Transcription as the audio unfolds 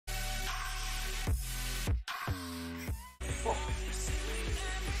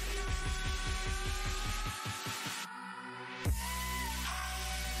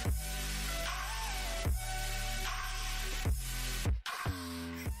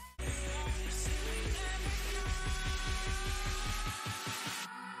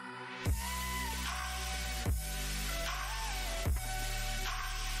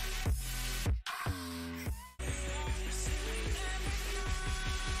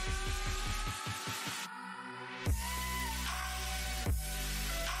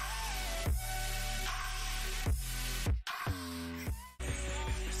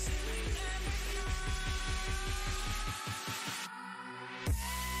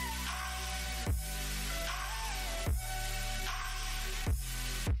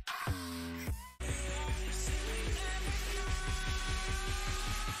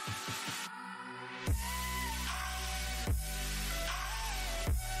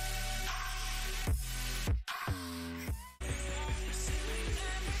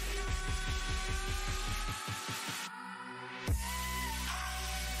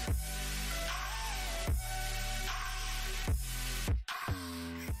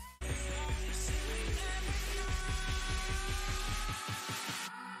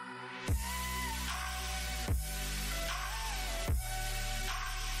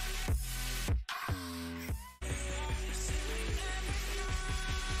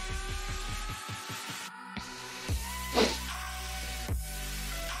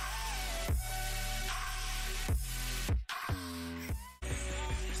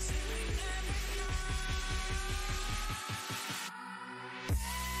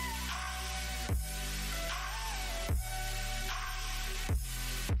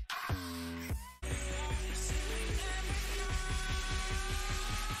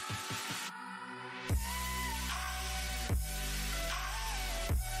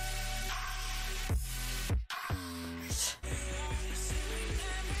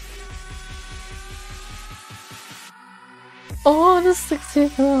Oh, the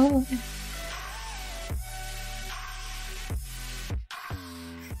 60.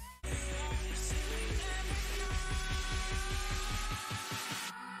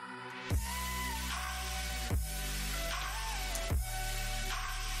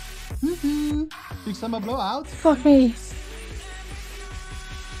 Big summer blowout. Fuck me.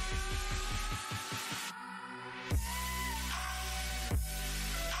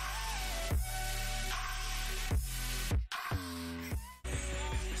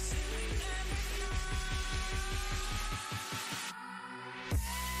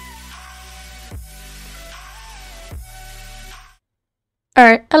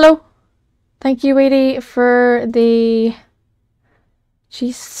 Alright, hello. Thank you, Wadey, for the...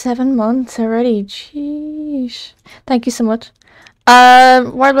 Jeez, 7 months already. Jeez. Thank you so much.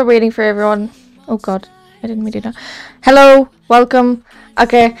 While we're waiting for everyone... Oh god, I didn't mean to do that. Hello, welcome.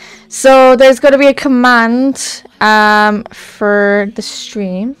 Okay, so there's going to be a command for the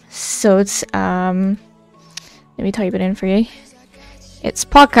stream. So it's... Let me type it in for you. It's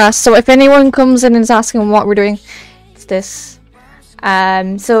podcast. So if anyone comes in and is asking what we're doing, it's this.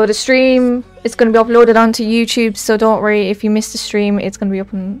 So the stream is going to be uploaded onto YouTube, so don't worry if you missed the stream. It's going to be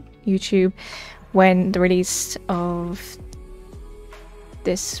up on YouTube when the release of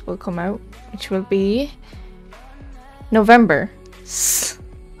this will come out, which will be November, because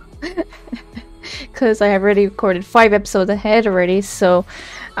I have already recorded 5 episodes ahead already. So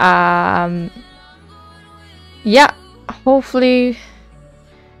yeah, hopefully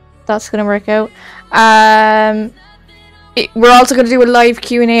that's going to work out. We're also going to do a live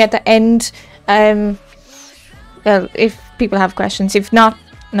Q&A at the end, if people have questions. If not,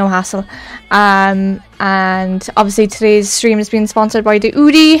 no hassle. And obviously today's stream is being sponsored by the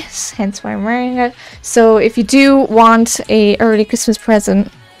Udi, hence why I'm wearing it. So if you do want a early Christmas present,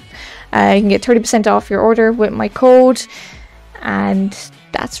 you can get 30% off your order with my code. And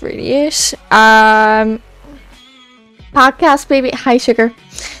that's really it. Podcast, baby. Hi, Sugar.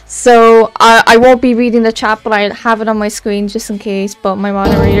 So I won't be reading the chat, but I'll have it on my screen just in case. But my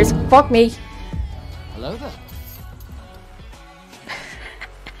moderators, fuck me. Hello there.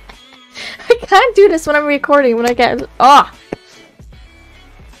 I can't do this when I'm recording. When I get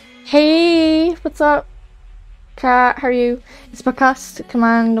Hey, what's up, Kat? How are you? It's podcast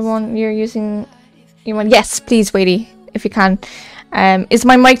command the one you're using. You want? Yes, please, Wadey, if you can. Is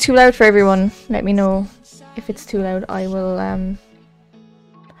my mic too loud for everyone? Let me know if it's too loud. I will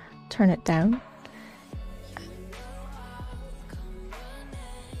turn it down.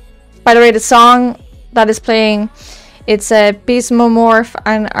 By the way, the song that is playing, it's a Bismomorph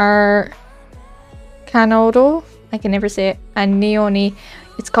and Arcanodo. I can never say it. And Neoni.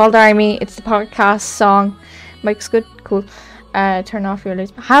 It's called Army. It's the podcast song. Mike's good. Cool. Turn off your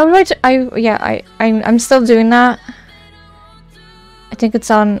lights. How do I'm still doing that. I think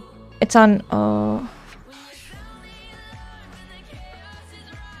it's on.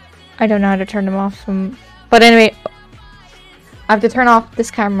 I don't know how to turn them off. But anyway, I have to turn off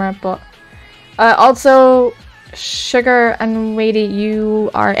this camera. But also, Sugar and Wadey, you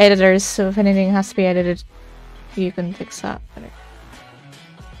are editors, so if anything has to be edited, you can fix that.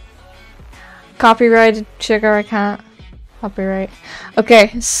 Copyrighted, Sugar, I can't. Copyright.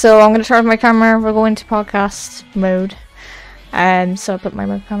 Okay, so I'm gonna turn off my camera. We're going to podcast mode. So I'll put my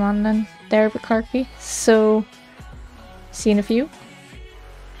webcam on then. There with Clarky. So, see you in a few.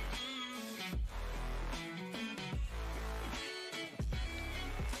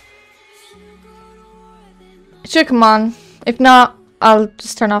 It should come on. If not, I'll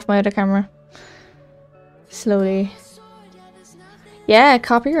just turn off my other camera. Slowly. Yeah,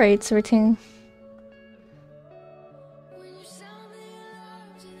 copyrights, everything.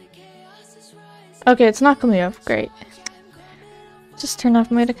 Okay, it's not coming up. Great. Just turn off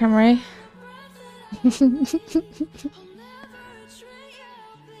my other camera.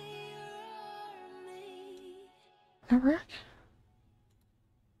 That work?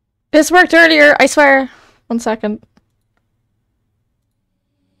 This worked earlier, I swear. 1 second.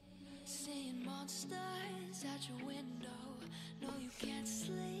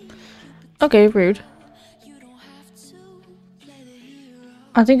 Okay, rude.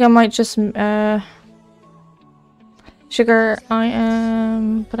 I think I might just Sugar, I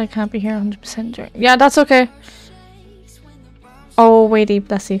am, but I can't be here 100% during. Yeah, that's okay. Oh, Wadey,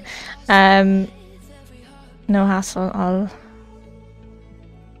 bless you. No hassle. I'll.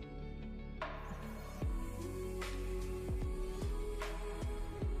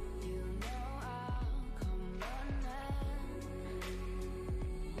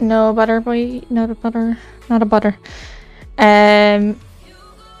 No butter, boy. Not a butter. Not a butter.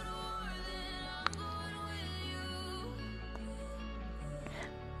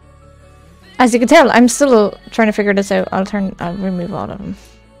 As you can tell, I'm still trying to figure this out. I'll remove all of them.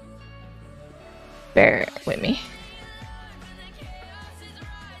 Bear with me.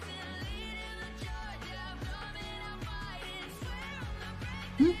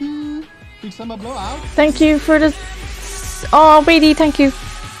 Big summer blowout. Thank you for the... Oh, Brady, thank you.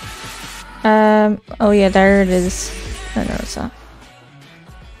 Oh yeah, there it is. I know it's not.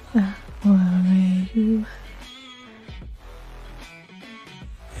 Where are you?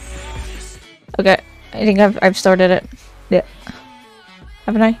 Okay, I think I've started it. Yeah.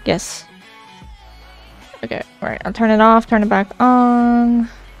 Haven't I? Yes. Okay, right, I'll turn it off, turn it back on.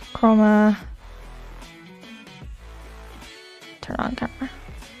 Chroma. Turn on camera.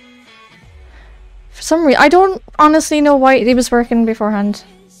 For some reason, I don't honestly know why it was working beforehand.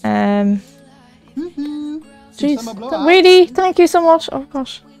 Jeez. Weedy, thank you so much. Oh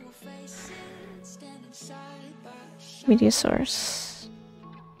gosh. Media source.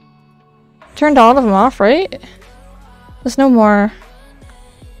 Turned all of them off, right? There's no more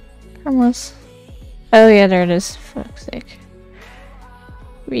cameras. Oh yeah, there it is. Fuck's sake.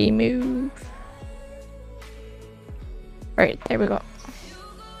 Remove. Right, there we go.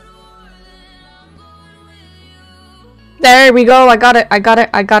 There we go. I got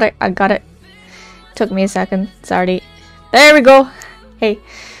it. Took me a second. Sorry. There we go. Hey.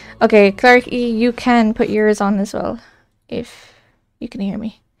 Okay, Clark E, you can put yours on as well. If you can hear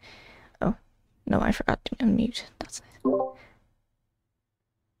me. Oh. No, I forgot to unmute. That's nice.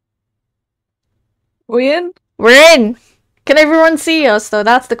 We in? We're in! Can everyone see us though?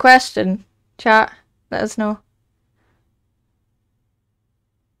 That's the question. Chat, let us know.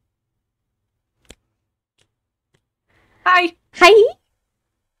 Hi. Hi!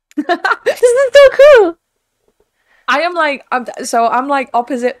 This is so cool! I am like, I'm like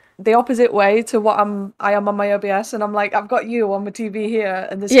the opposite way to what I am on my OBS, and I'm like, I've got you on my TV here,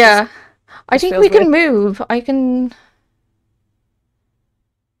 and this. Yeah. I think we can weird. move. I can...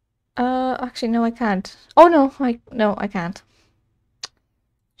 actually, no, I can't. Oh, no, I can't.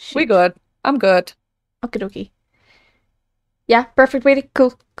 We Shoot. good. I'm good. Okie dokie. Yeah, perfect. Wait,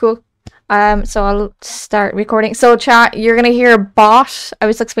 cool. So I'll start recording. So chat, you're gonna hear a bot. I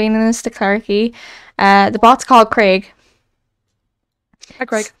was explaining this to Clarky. The bot's called Craig. Hi,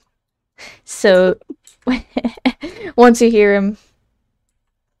 Craig. So once you hear him,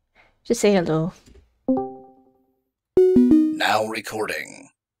 just say hello. Now recording.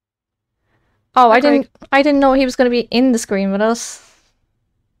 Oh, Hi, I didn't know he was gonna be in the screen with us.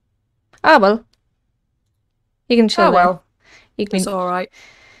 Ah well. You can chill. Oh well. You can. It's all right.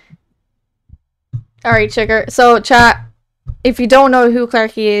 Alright, sugar. So, chat, if you don't know who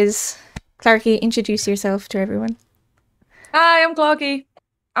Clarky is, Clarky, introduce yourself to everyone. Hi, I'm Clarky.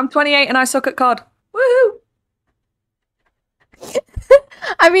 I'm 28 and I suck at COD. Woohoo!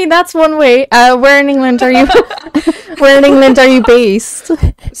 I mean, that's one way. Where in England are you? Where in England are you based?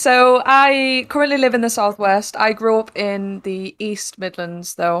 So I currently live in the southwest. I grew up in the East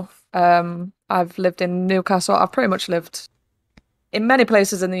Midlands, though. I've lived in Newcastle. I've pretty much lived in many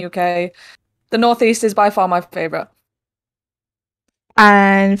places in the UK. The northeast is by far my favourite.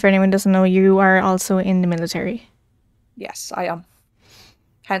 And for anyone who doesn't know, you are also in the military. Yes, I am.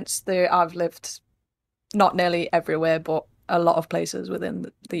 Hence, I've lived not nearly everywhere, but a lot of places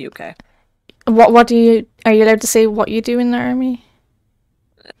within the UK. What do you... Are you allowed to say what you do in the army?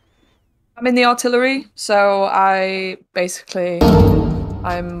 I'm in the artillery, so I basically...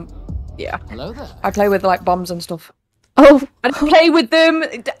 Yeah. Hello there. I play with, like, bombs and stuff. Oh! I don't play with them!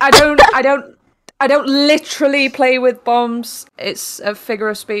 I don't literally play with bombs. It's a figure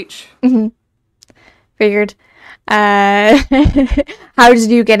of speech. Mm-hmm. Figured. How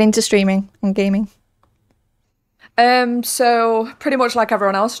did you get into streaming and gaming? So pretty much like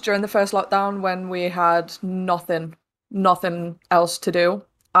everyone else during the first lockdown when we had nothing else to do,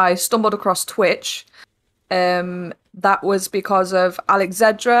 I stumbled across Twitch. That was because of Alex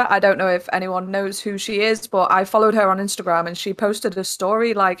Zedra. I don't know if anyone knows who she is, but I followed her on Instagram and she posted a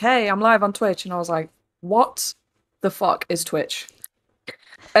story like, "Hey, I'm live on Twitch," and I was like, "What the fuck is Twitch?"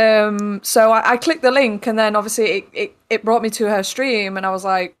 So I clicked the link and then obviously it brought me to her stream and I was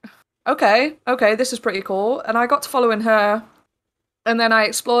like, okay, this is pretty cool. And I got to following her and then I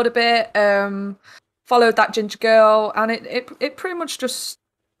explored a bit, followed that ginger girl, and it pretty much just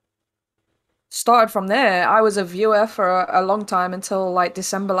started from there. I was a viewer for a long time until like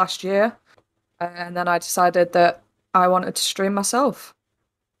December last year. And then I decided that I wanted to stream myself.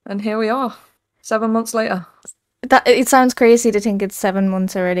 And here we are, 7 months later. It sounds crazy to think it's 7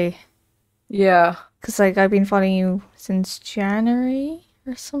 months already. Yeah. Because like I've been following you since January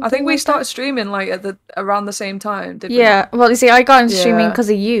or something. I think we like started that. streaming like around the same time, didn't we? Yeah, well, you see, I got into streaming Yeah. because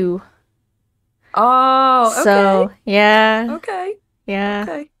of you. Oh, okay. So yeah, Okay. yeah.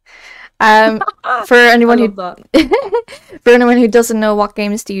 Okay. For anyone I who love that. for anyone who doesn't know, what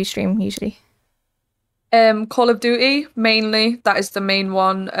games do you stream usually? Call of Duty mainly. That is the main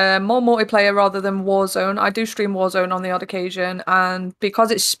one. More multiplayer rather than Warzone. I do stream Warzone on the odd occasion, and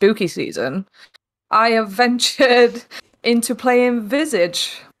because it's spooky season, I have ventured into playing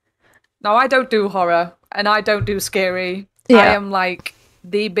Visage. Now, I don't do horror, and I don't do scary. I Yeah. am like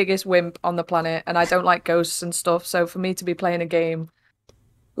the biggest wimp on the planet, and I don't like ghosts and stuff. So for me to be playing a game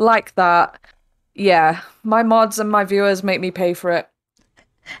like that, yeah, my mods and my viewers make me pay for it.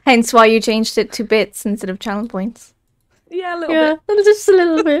 Hence why you changed it to bits instead of channel points. Yeah, a little bit. Just a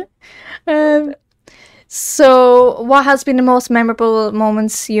little bit. So, what has been the most memorable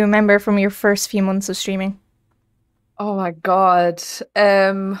moments you remember from your first few months of streaming? Oh my God.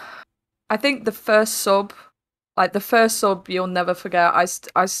 I think the first sub, you'll never forget. I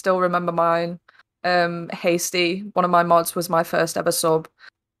still remember mine. Hasty, one of my mods, was my first ever sub.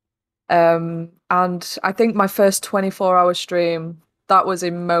 And I think my first 24-hour stream, that was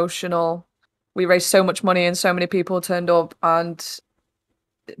emotional. We raised so much money and so many people turned up, and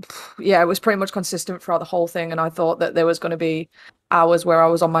yeah, it was pretty much consistent throughout the whole thing. And I thought that there was going to be hours where I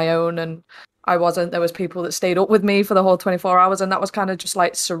was on my own, and I wasn't. There was people that stayed up with me for the whole 24 hours, and that was kind of just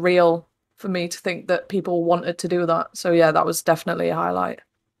like surreal for me to think that people wanted to do that. So yeah, that was definitely a highlight.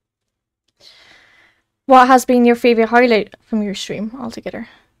 What has been your favorite highlight from your stream altogether?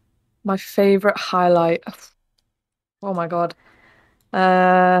 My favorite highlight. Oh my God.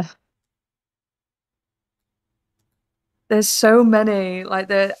 There's so many.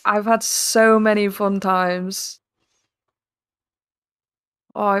 I've had so many fun times.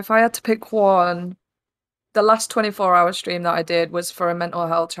 Oh, if I had to pick one, the last 24-hour stream that I did was for a mental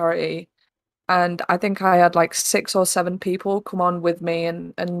health charity. And I think I had like 6 or 7 people come on with me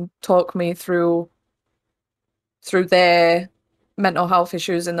and talk me through their mental health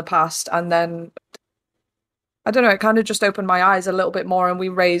issues in the past. And then, I don't know, it kind of just opened my eyes a little bit more, and we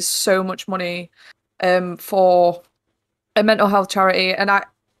raised so much money for a mental health charity. And at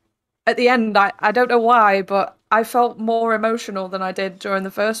the end, I don't know why, but I felt more emotional than I did during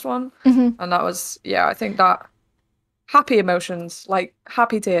the first one. Mm-hmm. And that was, yeah, I think that happy emotions, like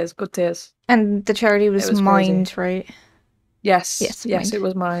happy tears, good tears. And the charity was It was Mind, right? Yes, Yes, yes, Mind. it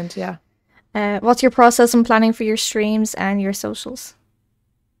was Mind, yeah. What's your process and planning for your streams and your socials?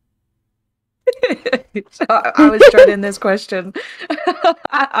 So I was dreading this question.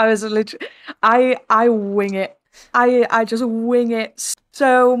 I was literally, I wing it. I just wing it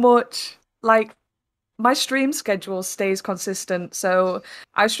so much. Like, my stream schedule stays consistent. So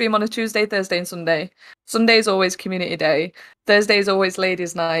I stream on a Tuesday, Thursday, and Sunday. Sunday's always community day. Thursday's always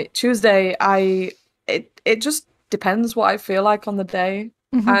ladies' night. Tuesday, it just depends what I feel like on the day.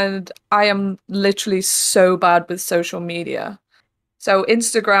 Mm-hmm. And I am literally so bad with social media. So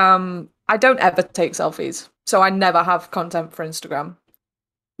Instagram, I don't ever take selfies. So I never have content for Instagram.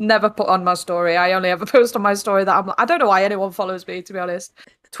 Never put on my story. I only ever post on my story that I don't know why anyone follows me, to be honest.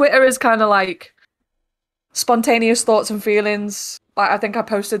 Twitter is kind of like spontaneous thoughts and feelings. Like, I think I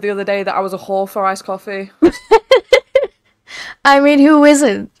posted the other day that I was a whore for iced coffee. I mean, who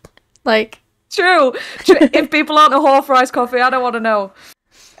isn't? Like, True. If people aren't a whore for iced coffee, I don't want to know.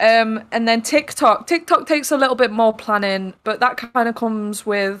 And then TikTok takes a little bit more planning, but that kind of comes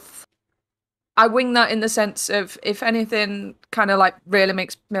with, I wing that in the sense of, if anything kind of like really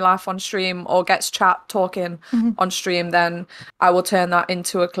makes me laugh on stream or gets chat talking on stream, then I will turn that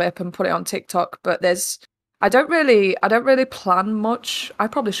into a clip and put it on TikTok. But I don't really plan much. I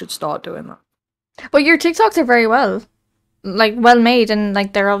probably should start doing that. but your TikToks are very well made, and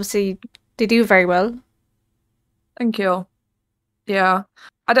like they do very well. Thank you. Yeah.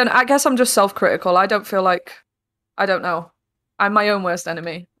 I guess I'm just self-critical. I don't feel like, I don't know. I'm my own worst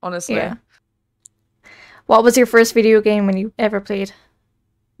enemy, honestly. Yeah. What was your first video game when you ever played?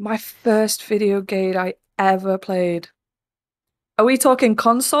 My first video game I ever played. Are we talking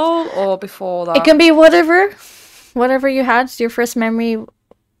console or before that? It can be whatever you had, your first memory.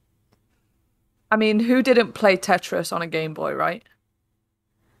 I mean, who didn't play Tetris on a Game Boy, right?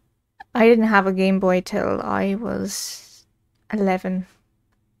 I didn't have a Game Boy till I was 11.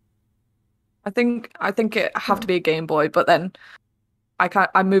 I think it have to be a Game Boy, but then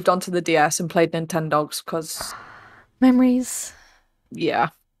I moved on to the DS and played Nintendogs because Memories. yeah.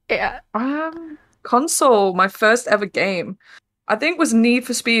 Yeah. Console, my first ever game, I think was Need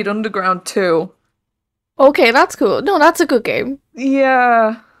for Speed Underground 2. Okay, that's cool. No, that's a good game.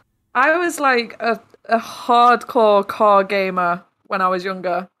 Yeah. I was like a hardcore car gamer when I was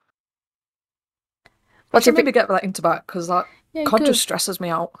younger. What's Should your maybe get that into back because that COD good. just stresses me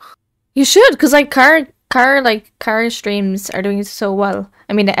out. You should, because like car streams are doing so well.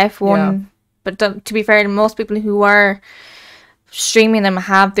 I mean the F1, but to be fair, most people who are streaming them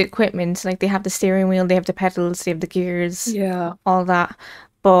have the equipment, like they have the steering wheel, they have the pedals, they have the gears, all that.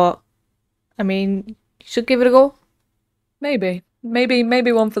 But I mean, you should give it a go. Maybe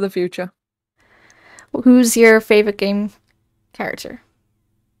one for the future. Who's your favorite game character?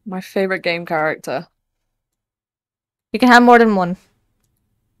 My favorite game character. You can have more than one.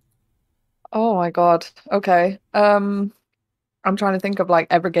 Oh my god. Okay. I'm trying to think of like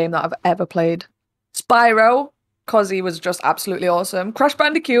every game that I've ever played. Spyro, cause he was just absolutely awesome. Crash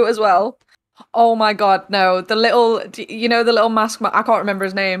Bandicoot as well. Oh my god, no. The little, the little mask, I can't remember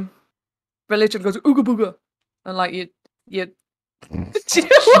his name. But literally goes ooga booga. And like you do you know?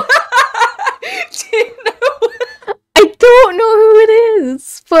 Do you know? I don't know who it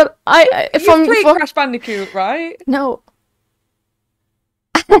is, but if You played Crash Bandicoot, right? No.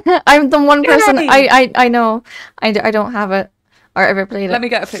 I'm the one person I know. I don't have it or ever played it. Let me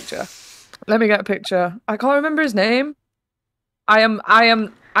get a picture. I can't remember his name. I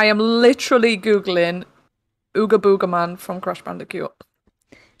am literally Googling Ooga Booga Man from Crash Bandicoot.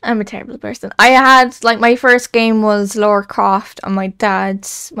 I'm a terrible person. I had like my first game was Lara Croft, and my dad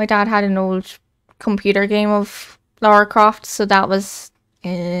had an old computer game of Lara Croft, so that was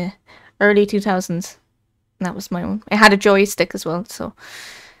early 2000s. And that was my one. I had a joystick as well, so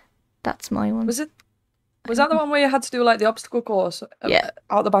that's my one. Was that the one where you had to do like the obstacle course? Yeah.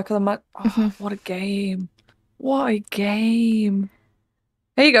 Out the back of the map. Oh, what a game. What a game.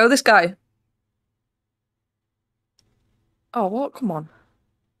 Here you go, this guy. Oh, what? Come on.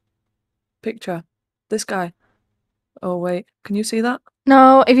 Picture. This guy. Oh, wait. Can you see that?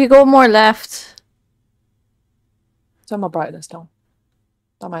 No, if you go more left. Turn my brightness down.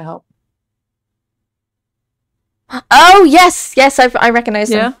 That might help. Oh, yes, I recognize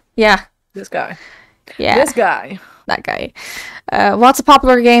him. Yeah. This guy. Yeah. This guy. That guy. What's a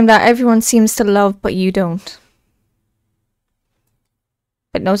popular game that everyone seems to love, but you don't?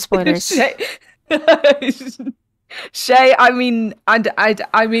 But no spoilers. Shay, I mean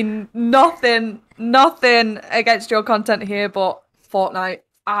nothing against your content here, but Fortnite.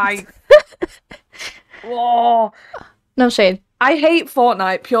 Oh. No shade. I hate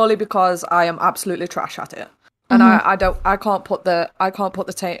Fortnite purely because I am absolutely trash at it, and I can't put the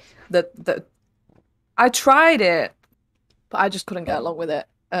I tried it, but I just couldn't get along with it,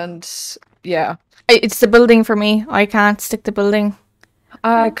 and yeah, it's the building for me. I can't stick to building.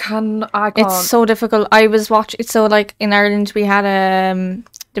 I can't. It's so difficult. I was watching. So like in Ireland, we had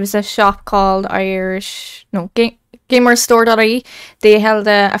there was a shop called GamerStore.ie. They held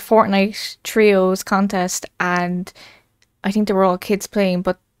a Fortnite trios contest, and I think they were all kids playing.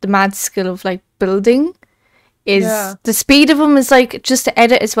 But the mad skill of like building is the speed of them is like just to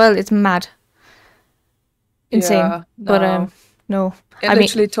edit as well. It's mad, insane. Yeah, no. But no, It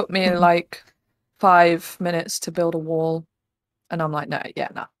literally took me like 5 minutes to build a wall. And I'm like, no,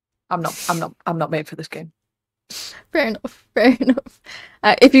 I'm not made for this game. Fair enough.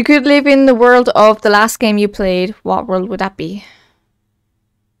 If you could live in the world of the last game you played, what world would that be?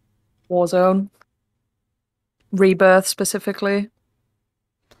 Warzone. Rebirth, specifically.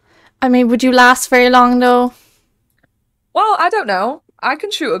 I mean, would you last very long, though? Well, I don't know. I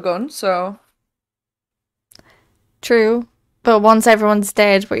can shoot a gun, so... True. But once everyone's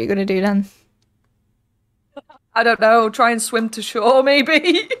dead, what are you going to do then? I don't know, try and swim to shore,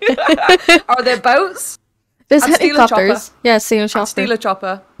 maybe? Are there boats? There's helicopters. Yeah, steal a chopper. I'd steal a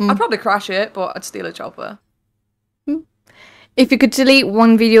chopper. I'd probably crash it, but I'd steal a chopper. If you could delete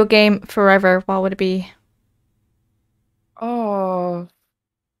one video game forever, what would it be? Oh.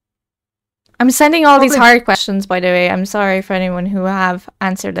 I'm sending all these hard questions, by the way. I'm sorry for anyone who have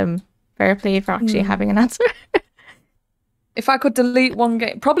answered them. Fair play for actually having an answer. If I could delete one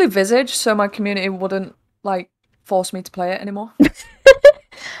game, probably Visage, so my community wouldn't, like, force me to play it anymore.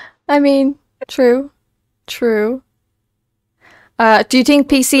 I mean, true. Do you think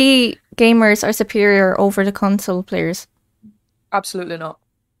PC gamers are superior over the console players? Absolutely not.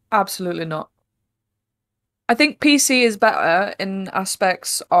 I think PC is better in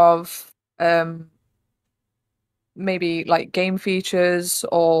aspects of maybe like game features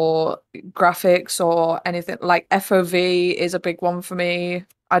or graphics or anything. Like FOV is a big one for me.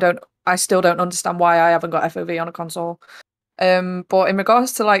 I still don't understand why I haven't got FOV on a console. But in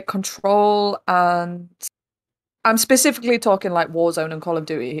regards to like control, and I'm specifically talking like Warzone and Call of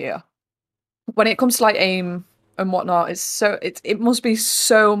Duty here. When it comes to like aim and whatnot, it must be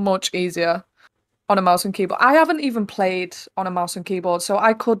so much easier on a mouse and keyboard. I haven't even played on a mouse and keyboard, so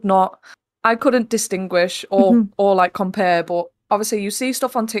I couldn't distinguish or like compare. But obviously you see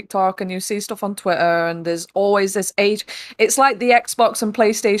stuff on TikTok and you see stuff on Twitter, and there's always this age. It's like the Xbox and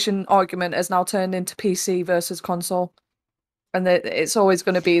PlayStation argument has now turned into PC versus console. And it's always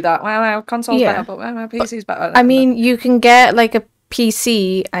going to be that, well, console's better, but PC's better. I mean, you can get like a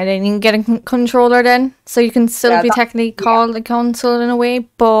PC and then you can get a controller then. So you can still be technically called a console in a way.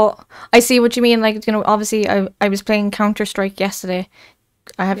 But I see what you mean. Like, you know, obviously I was playing Counter-Strike yesterday.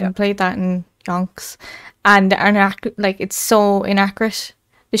 I haven't played that in yonks. And like, it's so inaccurate,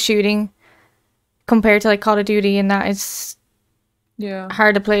 the shooting, compared to like Call of Duty, and that is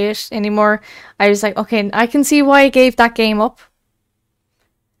hard to play it anymore. I was like, okay, I can see why I gave that game up.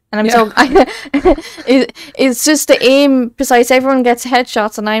 And I'm so it's just the aim. Besides, everyone gets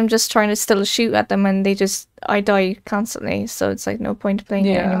headshots, and I'm just trying to still shoot at them, and I die constantly. So it's like no point playing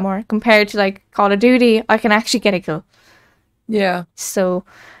it anymore. Compared to like Call of Duty, I can actually get a kill. Yeah. So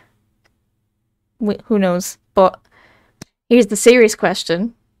who knows? But here's the serious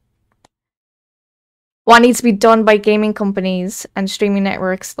question. What needs to be done by gaming companies and streaming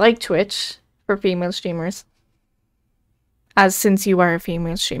networks like Twitch for female streamers? As since you are a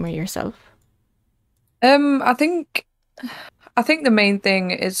female streamer yourself. I think the main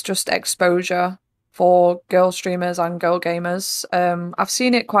thing is just exposure for girl streamers and girl gamers. I've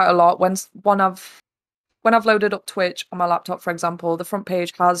seen it quite a lot when I've loaded up Twitch on my laptop, for example. The front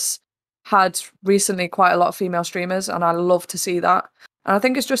page has had recently quite a lot of female streamers, and I love to see that. And I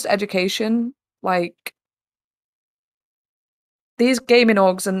think it's just education. Like, these gaming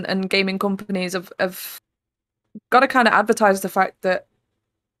orgs and gaming companies have got to kind of advertise the fact that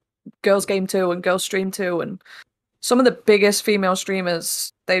girls game too and girls stream too. And some of the biggest female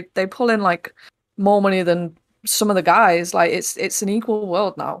streamers, they pull in like more money than some of the guys. Like, it's an equal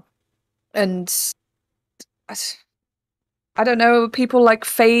world now. And I don't know, people like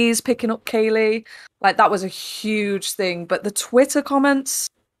FaZe picking up Kaylee, like, that was a huge thing. But the Twitter comments,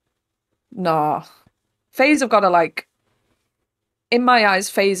 nah. FaZe have got to, like, in my eyes,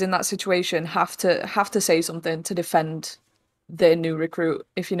 FaZe in that situation have to say something to defend their new recruit,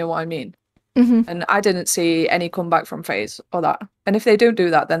 if you know what I mean. Mm-hmm. And I didn't see any comeback from FaZe or that. And if they don't do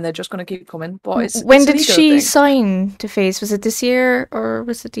that, then they're just going to keep coming. But when did she sign to FaZe? Was it this year or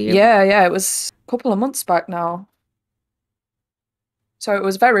was it the year? Yeah, it was a couple of months back now. So it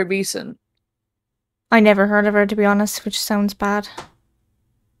was very recent. I never heard of her, to be honest, which sounds bad.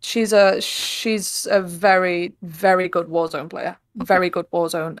 She's a very, very good Warzone player. Okay. Very good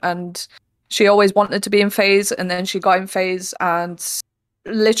Warzone. And she always wanted to be in FaZe, and then she got in FaZe, and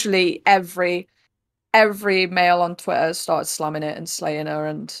literally every male on Twitter started slamming it and slaying her.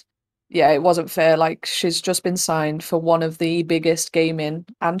 And yeah, it wasn't fair. Like, she's just been signed for one of the biggest gaming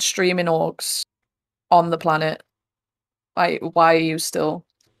and streaming orgs on the planet. Like, why are you still?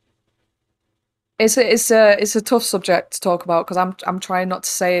 It's a tough subject to talk about, because I'm trying not to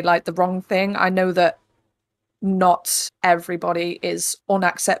say like the wrong thing. I know that not everybody is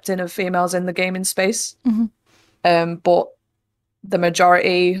unaccepting of females in the gaming space. Mm-hmm. But the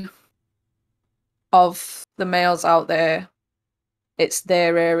majority of the males out there, it's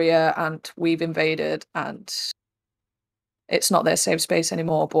their area and we've invaded, and it's not their safe space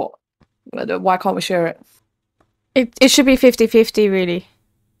anymore. But why can't we share it? It should be 50-50, really.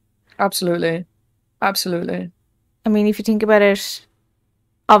 Absolutely. I mean, if you think about it,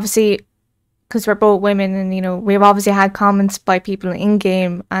 obviously, because we're both women, and, you know, we've obviously had comments by people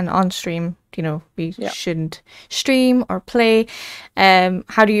in-game and on-stream, you know, we shouldn't stream or play.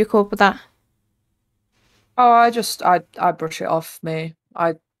 How do you cope with that? Oh, I brush it off, me.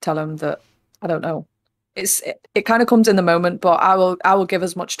 I tell them that I don't know. It kind of comes in the moment, but I will give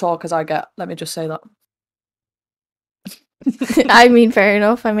as much talk as I get. Let me just say that. I mean, fair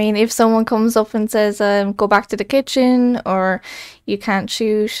enough. I mean, if someone comes up and says, go back to the kitchen, or you can't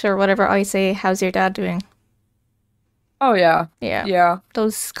shoot, or whatever, I say, how's your dad doing? Oh, yeah. Yeah.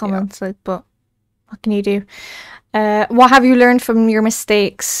 Those comments, like, but what can you do? What have you learned from your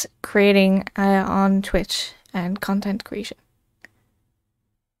mistakes creating on Twitch and content creation?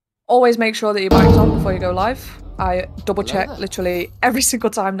 Always make sure that your mic's on before you go live. I double check literally every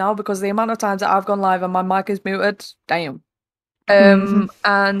single time now, because the amount of times that I've gone live and my mic is muted, damn.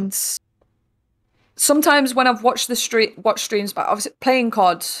 And sometimes when I've watched streams, but obviously playing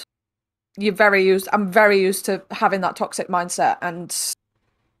COD, I'm very used to having that toxic mindset, and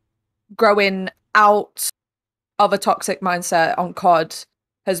growing out of a toxic mindset on COD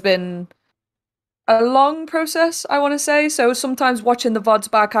has been a long process, I want to say. So sometimes watching the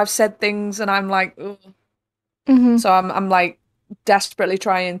VODs back, I've said things and I'm like, ugh. Mm-hmm. So I'm like desperately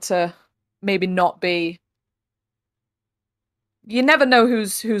trying to maybe not be you never know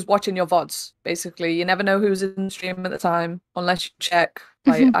who's watching your VODs, basically. You never know who's in the stream at the time, unless you check.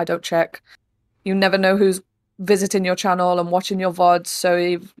 Like, I don't check. You never know who's visiting your channel and watching your VODs, so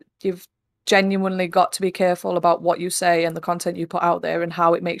you've genuinely got to be careful about what you say and the content you put out there and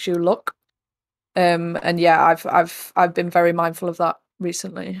how it makes you look. And yeah, I've been very mindful of that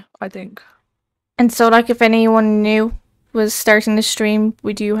recently, I think. And so, like, if anyone new was starting to stream,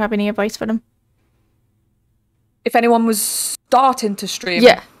 would you have any advice for them? If anyone was starting to stream,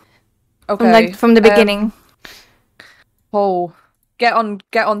 Yeah. okay, From the beginning. Get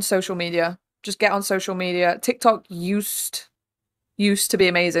on social media. Just get on social media. TikTok used to be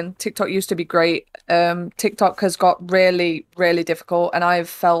amazing. TikTok used to be great. TikTok has got really, really difficult, and I've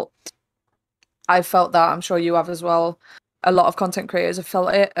felt that. I'm sure you have as well. A lot of content creators have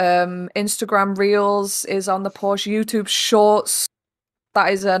felt it. Instagram Reels is on the push. YouTube Shorts,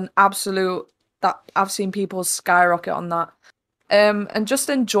 that is an absolute, that I've seen people skyrocket on that. And just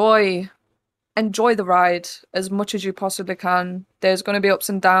enjoy the ride as much as you possibly can. There's going to be ups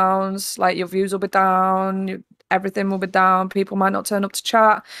and downs. Like, your views will be down, everything will be down. People might not turn up to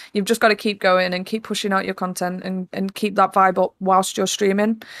chat. You've just got to keep going and keep pushing out your content and keep that vibe up whilst you're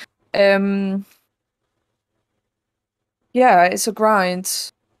streaming. Yeah, it's a grind.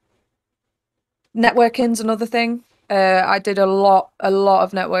 Networking's another thing. I did a lot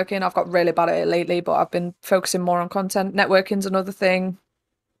of networking. I've got really bad at it lately, but I've been focusing more on content. Networking's another thing.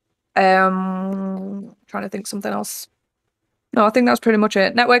 Trying to think something else. No, I think that's pretty much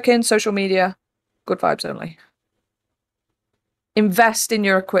it. Networking, social media, good vibes only. Invest in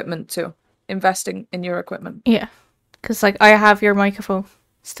your equipment too. Investing in your equipment. Yeah, because, like, I have your microphone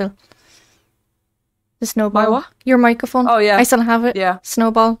still. The Snowball. My what? Your microphone. Oh, yeah. I still have it. Yeah.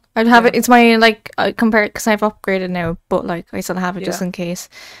 Snowball. I'd have Yeah. it. It's my, like, compared, because I've upgraded now, but, like, I still have it just Yeah. in case.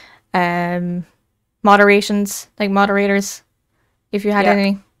 Moderations, like moderators, if you had Yeah.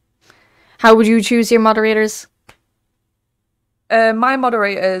 any. How would you choose your moderators? My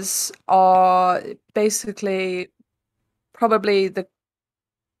moderators are basically probably the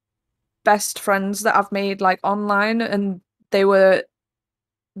best friends that I've made, like, online, and they were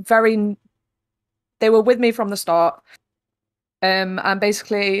with me from the start. And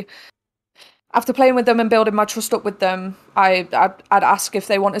basically, after playing with them and building my trust up with them, I'd ask if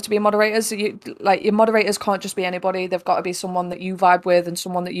they wanted to be moderators. Your moderators can't just be anybody. They've got to be someone that you vibe with and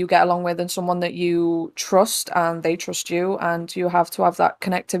someone that you get along with and someone that you trust and they trust you, and you have to have that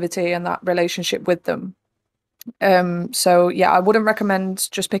connectivity and that relationship with them. So yeah, I wouldn't recommend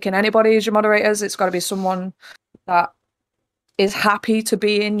just picking anybody as your moderators. It's got to be someone that is happy to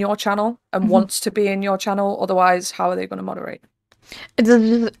be in your channel and wants to be in your channel. Otherwise, how are they going to moderate? It's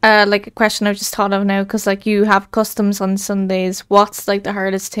like a question I've just thought of now, because, like, you have customs on Sundays. What's, like, the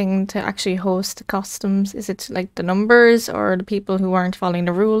hardest thing to actually host the customs? Is it, like, the numbers or the people who aren't following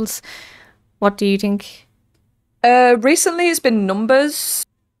the rules? What do you think? Recently it's been numbers.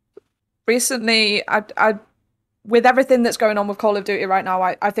 Recently, I with everything that's going on with Call of Duty right now,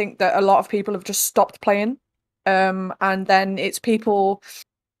 I think that a lot of people have just stopped playing. And then it's people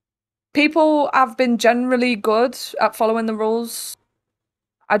have been generally good at following the rules.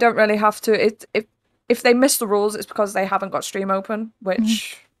 I don't really have to. If they miss the rules, it's because they haven't got stream open,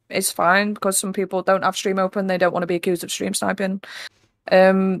 which is fine, because some people don't have stream open. They don't want to be accused of stream sniping.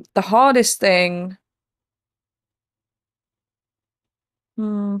 The hardest thing,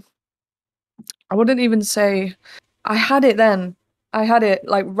 I wouldn't even say. I had it then. I had it,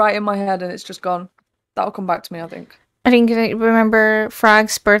 like, right in my head, and it's just gone. That'll come back to me, I think. I think I remember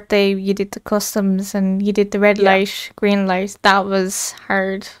Frag's birthday, you did the customs and you did the red light, green light. That was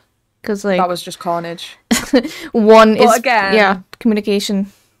hard, because, like, That was just carnage. one But is again,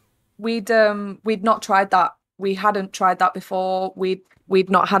 communication. We'd not tried that. We hadn't tried that before. We'd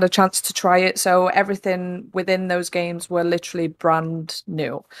not had a chance to try it. So everything within those games were literally brand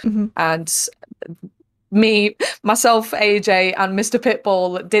new. And me, myself, AJ, and Mr.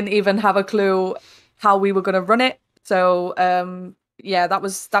 Pitbull didn't even have a clue how we were going to run it. So yeah, that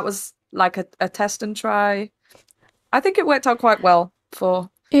was like a test and try. I think it worked out quite well for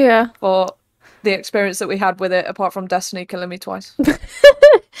the experience that we had with it, apart from Destiny killing me twice.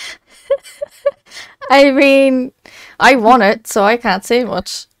 I mean, I won it, so I can't say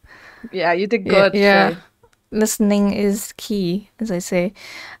much. Yeah, you did good. Yeah. Listening is key, as I say.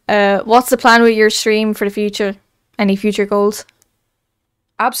 What's the plan with your stream for the future? Any future goals?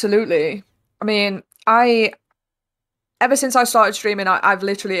 Absolutely. I mean, ever since I started streaming,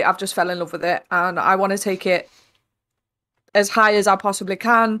 I've just fell in love with it, and I want to take it as high as I possibly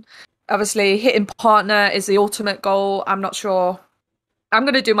can. Obviously, hitting partner is the ultimate goal. I'm not sure. I'm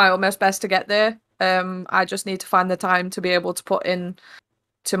going to do my utmost best to get there. I just need to find the time to be able to put in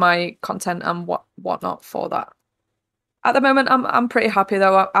to my content and whatnot for that. At the moment, I'm pretty happy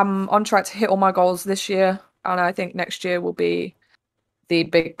though. I'm on track to hit all my goals this year, and I think next year will be the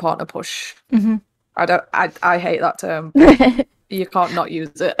big partner push. Mm-hmm. I hate that term. You can't not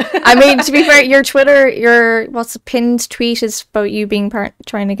use it. I mean, to be fair, your Twitter, what's the pinned tweet is about you being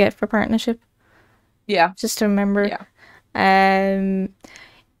trying to get for partnership. Yeah. Just to remember. Yeah.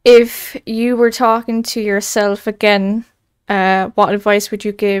 If you were talking to yourself again, what advice would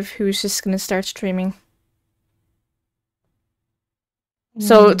you give who's just going to start streaming?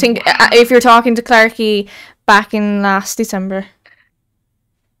 So think if you're talking to Clarky back in last December.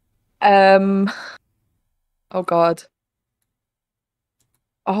 Oh God.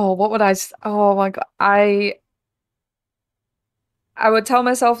 Oh, what would oh my God. I would tell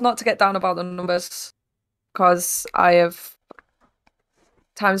myself not to get down about the numbers, because I have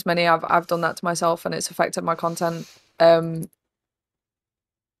times many I've done that to myself and it's affected my content.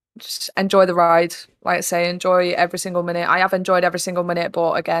 Just enjoy the ride, like I say, enjoy every single minute. I have enjoyed every single minute,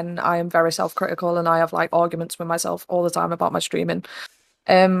 but again, I am very self-critical and I have like arguments with myself all the time about my streaming.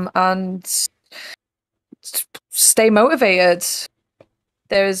 And stay motivated.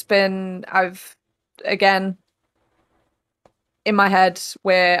 Again, in my head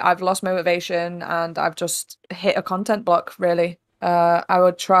where I've lost motivation and I've just hit a content block, really. I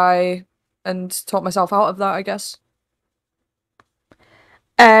would try and talk myself out of that, I guess.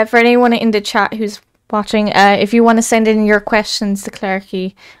 For anyone in the chat who's watching, if you want to send in your questions to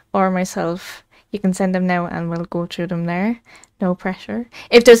Clarky or myself, you can send them now and we'll go through them there. No pressure.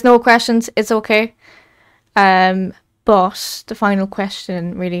 If there's no questions, it's okay. But the final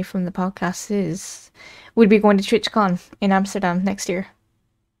question really from the podcast is, would we be going to TwitchCon in Amsterdam next year?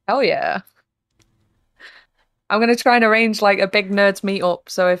 Oh yeah. I'm gonna try and arrange like a big nerds meetup.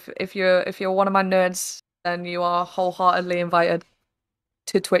 So if you're one of my nerds, then you are wholeheartedly invited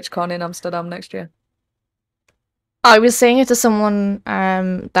to TwitchCon in Amsterdam next year. I was saying it to someone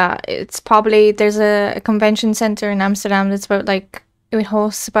that it's probably, there's a convention center in Amsterdam that's about like, it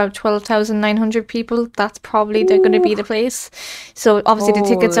hosts about 12,900 people. That's probably they're going to be the place. So obviously the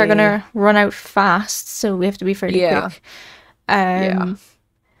tickets are going to run out fast, so we have to be fairly quick.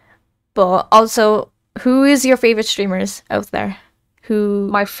 But also, who is your favorite streamers out there?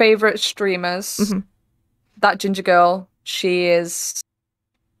 My favorite streamers? Mm-hmm. That ginger girl. She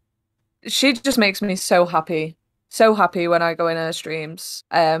just makes me so happy. So happy when I go in her streams.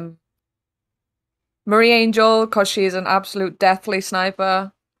 Marie Angel, because she's an absolute deathly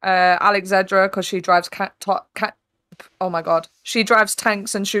sniper. Alex Zedra, because she drives oh my God. She drives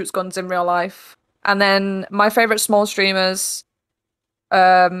tanks and shoots guns in real life. And then my favorite small streamers,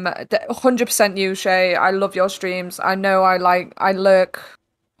 100% you, Shay. I love your streams. I know I lurk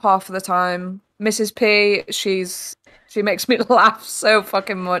half of the time. Mrs. P, she makes me laugh so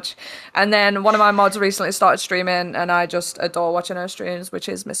fucking much. And then one of my mods recently started streaming and I just adore watching her streams, which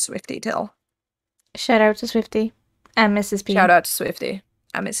is Miss Swifty Till. Shout out to Swifty and Mrs. P. Shout out to Swifty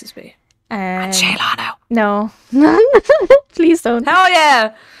and Mrs. P. And SheilannO. No. Please don't. Hell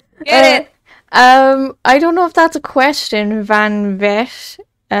yeah! Get it! I don't know if that's a question, Van Vet.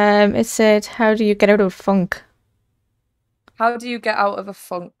 It said, how do you get out of funk? How do you get out of a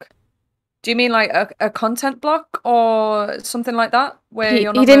funk? Do you mean like a content block or something like that? Where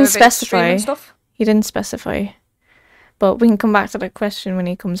you're not he didn't specify. Stuff? He didn't specify. But we can come back to that question when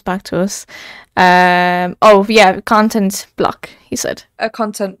he comes back to us. Oh, yeah, content block, he said. A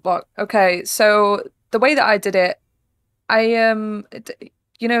content block. Okay, so the way that I did it,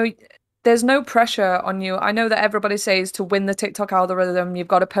 there's no pressure on you. I know that everybody says to win the TikTok algorithm, you've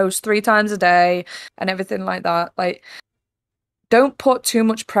got to post 3 times a day and everything like that. Like, don't put too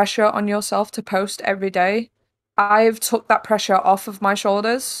much pressure on yourself to post every day. I've took that pressure off of my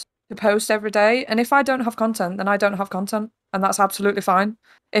shoulders to post every day. And if I don't have content, then I don't have content. And that's absolutely fine.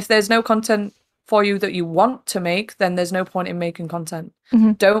 If there's no content for you that you want to make, then there's no point in making content.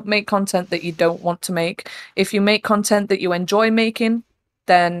 Mm-hmm. Don't make content that you don't want to make. If you make content that you enjoy making,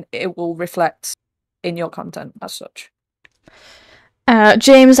 then it will reflect in your content as such.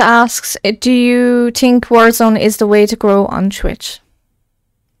 James asks, do you think Warzone is the way to grow on Twitch?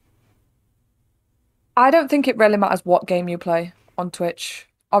 I don't think it really matters what game you play on Twitch.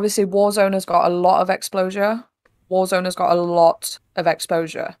 Obviously, Warzone has got a lot of exposure.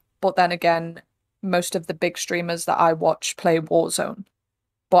 But then again, most of the big streamers that I watch play Warzone.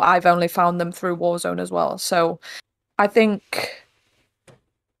 But I've only found them through Warzone as well. So I think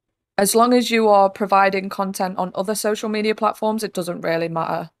as long as you are providing content on other social media platforms, it doesn't really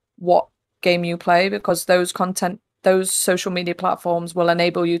matter what game you play, because those content those social media platforms will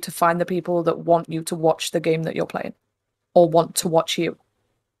enable you to find the people that want you to watch the game that you're playing or want to watch you.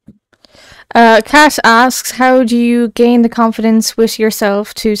 Kat asks, how do you gain the confidence with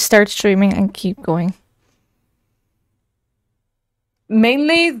yourself to start streaming and keep going?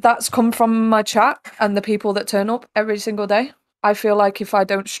 Mainly that's come from my chat and the people that turn up every single day. I feel like if I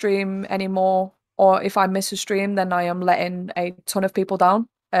don't stream anymore or if I miss a stream, then I am letting a ton of people down.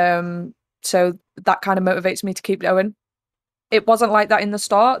 So that kind of motivates me to keep going. It wasn't like that in the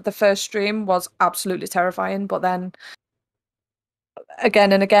start. The first stream was absolutely terrifying, but then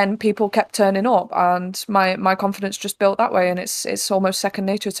again and again, people kept turning up, and my confidence just built that way, and it's almost second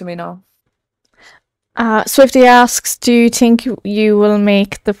nature to me now. Swifty asks, do you think you will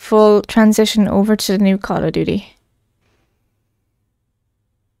make the full transition over to the new Call of Duty?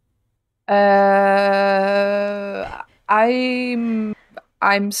 I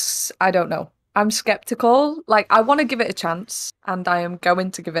don't know. I'm skeptical. Like, I want to give it a chance, and I am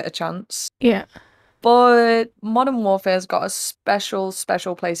going to give it a chance. Yeah. But Modern Warfare's got a special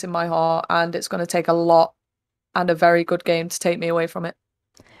place in my heart, and it's going to take a lot and a very good game to take me away from it.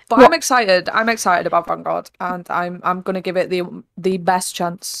 But I'm excited. I'm excited about Vanguard, and I'm going to give it the best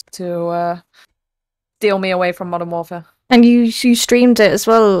chance to steal me away from Modern Warfare. And you streamed it as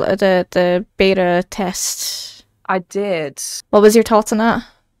well, the beta test. I did. What was your thoughts on that?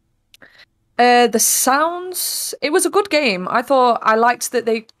 The sounds, it was a good game. I liked that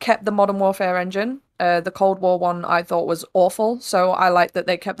they kept the Modern Warfare engine. The Cold War one I thought was awful, so I liked that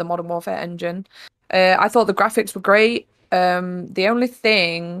they kept the Modern Warfare engine. I thought the graphics were great. The only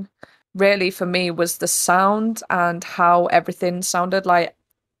thing really for me was the sound and how everything sounded. Like,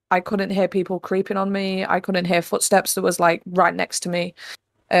 I couldn't hear people creeping on me. I couldn't hear footsteps that was like right next to me.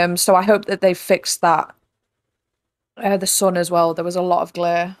 So I hope that they fixed that. The sun as well. There was a lot of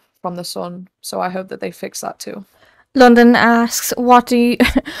glare from the sun, so I hope that they fix that too. London asks, what are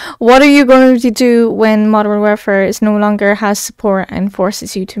you going to do when Modern Warfare is no longer has support and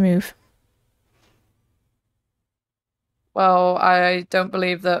forces you to move? Well, I don't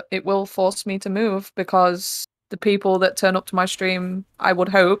believe that it will force me to move, because the people that turn up to my stream, I would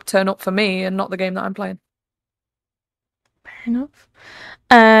hope, turn up for me and not the game that I'm playing. Fair enough.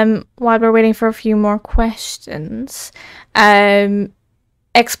 While we're waiting for a few more questions,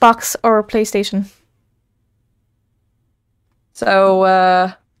 Xbox or PlayStation? So,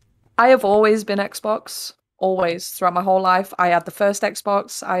 I have always been Xbox, always, throughout my whole life. I had the first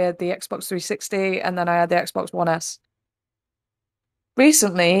Xbox, I had the Xbox 360, and then I had the Xbox One S.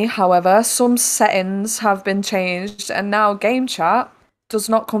 Recently, however, some settings have been changed, and now game chat does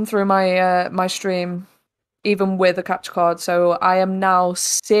not come through my my stream, even with a capture card. So I am now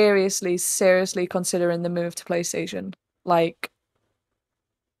seriously considering the move to PlayStation. Like,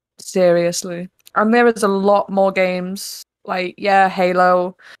 seriously. And there is a lot more games. Like, yeah,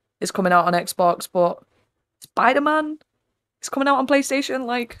 Halo is coming out on Xbox, but Spider-Man is coming out on PlayStation.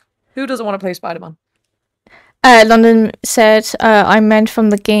 Like, who doesn't want to play Spider-Man? London said, I meant from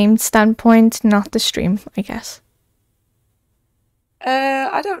the game standpoint, not the stream, I guess.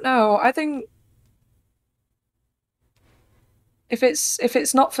 I don't know. I think if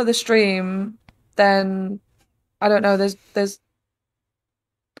it's not for the stream, then I don't know. There's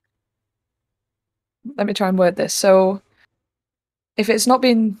let me try and word this. So if it's not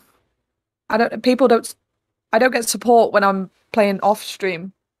been, I don't get support when I'm playing off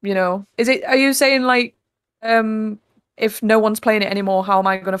stream, you know. Are you saying like if no one's playing it anymore, how am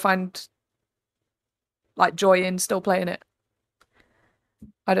I going to find like joy in still playing it?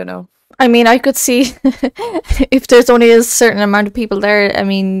 I don't know. I mean, I could see if there's only a certain amount of people there, I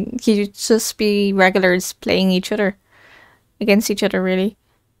mean, you'd just be regulars playing against each other, really.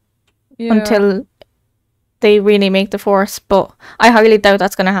 Yeah. Until they really make the force, but I highly doubt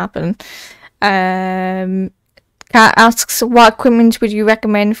that's going to happen. Kat asks, what equipment would you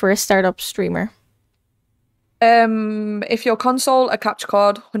recommend for a startup streamer? If your console, a capture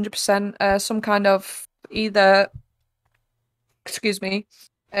card, 100%, some kind of either, excuse me,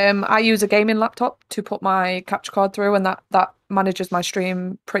 I use a gaming laptop to put my capture card through, and that manages my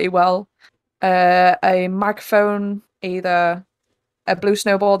stream pretty well. A microphone, either a Blue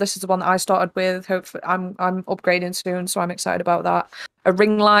Snowball, this is the one that I started with. Hopefully, I'm upgrading soon, so I'm excited about that. A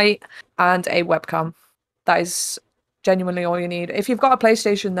ring light and a webcam. That is genuinely all you need. If you've got a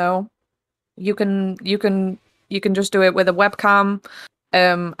PlayStation, though, you can just do it with a webcam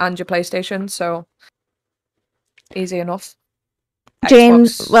and your PlayStation, so easy enough.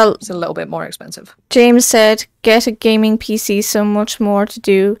 James, Xbox, well, it's a little bit more expensive. James said, get a gaming PC, so much more to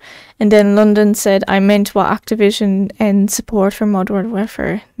do. And then London said, I meant what Activision and support for Modern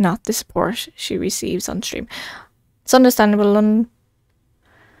Warfare, not the support she receives on stream. It's understandable.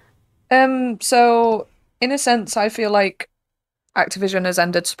 And So in a sense, I feel like Activision has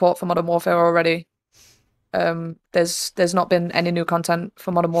ended support for Modern Warfare already. There's not been any new content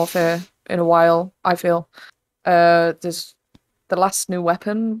for Modern Warfare in a while, I feel. There's the last new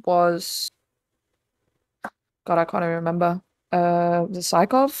weapon was, God, I can't even remember. The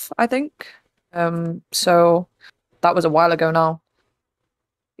Psychov, I think. So that was a while ago now.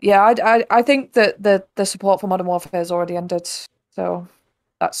 Yeah, I think that the support for Modern Warfare has already ended. So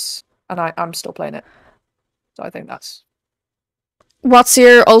I'm still playing it. So I think that's what's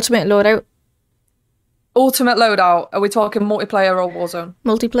your ultimate loadout? ultimate loadout. Are we talking multiplayer or Warzone?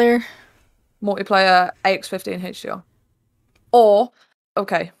 Multiplayer? Multiplayer AX15 HDR. Or,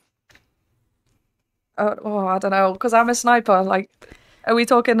 okay. I don't know, because I'm a sniper. Like, are we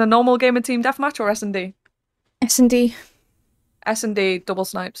talking a normal game of team deathmatch or S&D? S&D. S&D double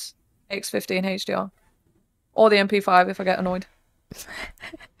snipes, AX15 HDR, or the MP5 if I get annoyed.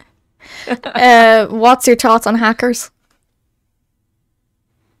 What's your thoughts on hackers?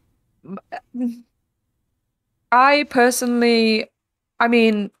 I personally, I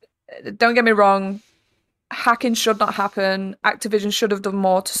mean, don't get me wrong, hacking should not happen. Activision should have done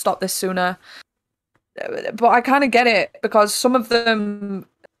more to stop this sooner. But I kind of get it because some of them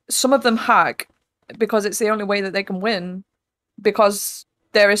hack because it's the only way that they can win. Because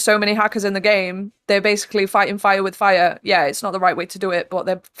there is so many hackers in the game, they're basically fighting fire with fire. Yeah, it's not the right way to do it, but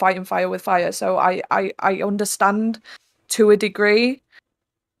they're fighting fire with fire. So I understand to a degree,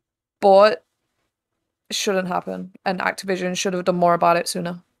 but it shouldn't happen. And Activision should have done more about it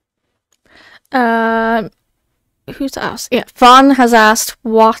sooner. Who's asked? Yeah, Vaughn has asked,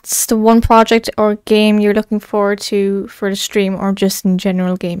 what's the one project or game you're looking forward to for the stream or just in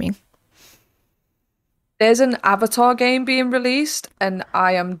general gaming? There's an Avatar game being released, and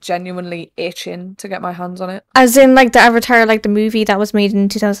I am genuinely itching to get my hands on it. As in, like, the Avatar, like, the movie that was made in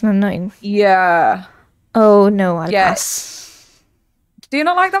 2009? Yeah. Oh, no, I'll pass. Do you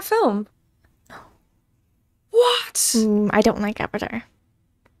not like that film? No. What? I don't like Avatar.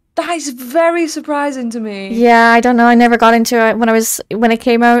 That is very surprising to me. Yeah, I don't know. I never got into it when it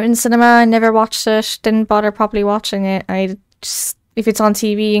came out in cinema. I never watched it. Didn't bother properly watching it. I just, if it's on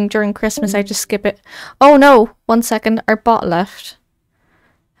TV during Christmas, I just skip it. Oh no! 1 second, our bot left.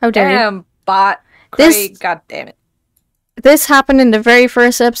 How dare you? Damn, bot. Craig, god damn it. This happened in the very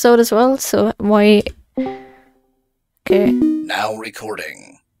first episode as well. So why? Okay. Now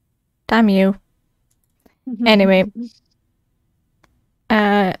recording. Damn you. Anyway.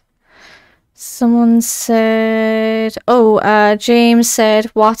 Someone said, James said,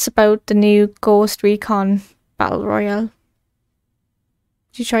 what's about the new Ghost Recon Battle Royale?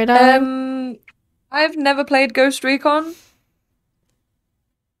 Did you try that? I've never played Ghost Recon.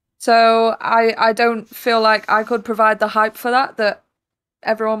 So I don't feel like I could provide the hype for that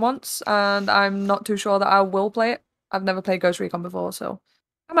everyone wants, and I'm not too sure that I will play it. I've never played Ghost Recon before, so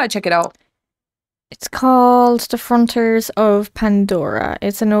I might check it out. It's called The Frontiers of Pandora.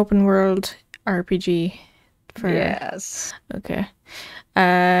 It's an open world RPG. Yes. Okay.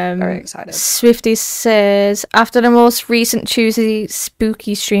 Very excited. Swifty says, after the most recent Tuesday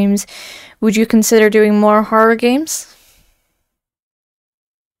spooky streams, would you consider doing more horror games?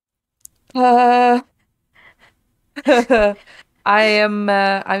 I am.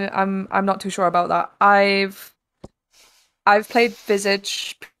 I'm not too sure about that. I've played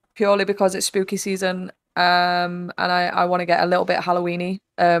Visage purely because it's spooky season, and I want to get a little bit Halloweeny.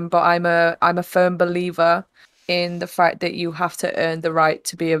 But I'm a firm believer in the fact that you have to earn the right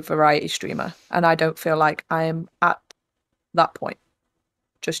to be a variety streamer, and I don't feel like I am at that point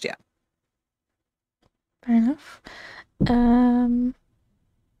just yet. Fair enough.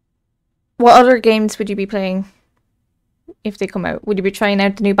 What other games would you be playing if they come out? Would you be trying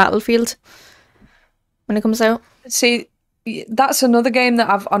out the new Battlefield when it comes out? See, that's another game that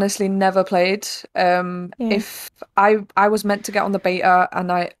I've honestly never played. If I was meant to get on the beta,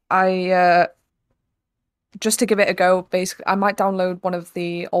 and I just to give it a go, basically I might download one of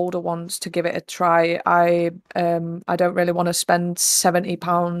the older ones to give it a try. I don't really want to spend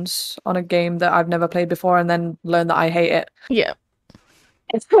 £70 on a game that I've never played before and then learn that I hate it. Yeah.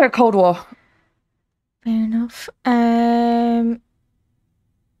 It's for a Cold War. Fair enough.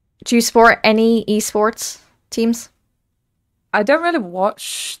 Do you support any esports teams? I don't really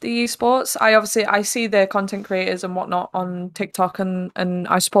watch the esports. I see the content creators and whatnot on TikTok and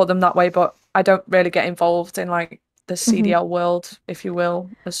I support them that way, but I don't really get involved in like the CDL world, if you will,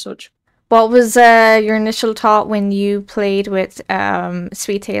 as such. What was your initial thought when you played with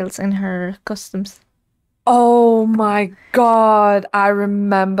Sweet Tails in her customs? Oh my god, I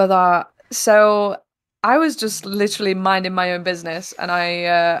remember that. So I was just literally minding my own business, and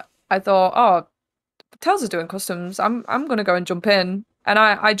I thought, oh, Tels is doing customs. I'm gonna go and jump in, and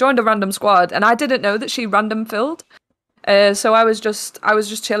I joined a random squad, and I didn't know that she random filled. So I was just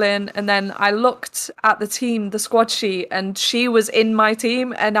chilling, and then I looked at the squad sheet, and she was in my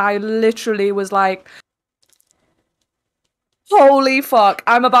team, and I literally was like, holy fuck,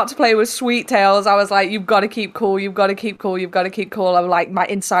 I'm about to play with Sweet Tails. I was like, you've got to keep cool, you've got to keep cool, you've got to keep cool. I'm like, my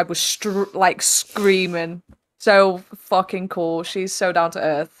inside was like screaming. So fucking cool. She's so down to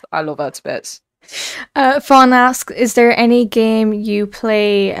earth. I love her to bits. Fawn asks, is there any game you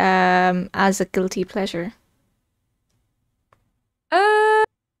play as a guilty pleasure? I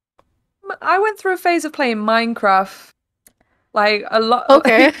went through a phase of playing Minecraft. Like a lot.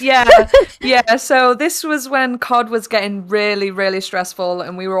 Okay. yeah. So this was when COD was getting really, really stressful,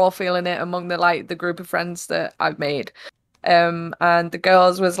 and we were all feeling it among the group of friends that I've made. And the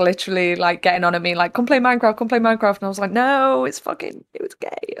girls was literally like getting on at me, like, come play Minecraft, come play Minecraft. And I was like, no, it was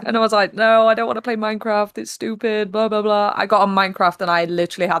gay. And I was like, no, I don't want to play Minecraft. It's stupid, blah, blah, blah. I got on Minecraft and I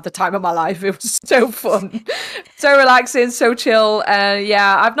literally had the time of my life. It was so fun, so relaxing, so chill.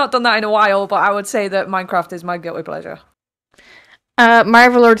 Yeah, I've not done that in a while, but I would say that Minecraft is my guilty pleasure.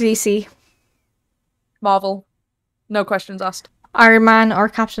 Marvel or DC? Marvel. No questions asked. Iron Man or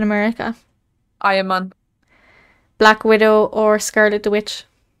Captain America? Iron Man. Black Widow or Scarlet the Witch?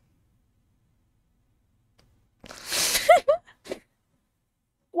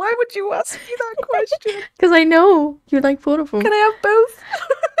 Why would you ask me that question? Because I know you like both of them. Can I have both?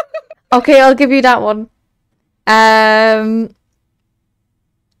 Okay, I'll give you that one.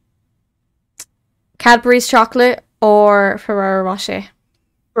 Cadbury's chocolate or Ferrero Rocher?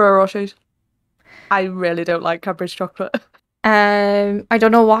 Ferrero Rochers. I really don't like Cadbury's chocolate. I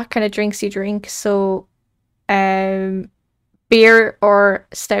don't know what kind of drinks you drink, so beer or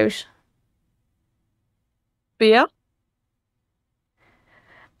stout? Beer.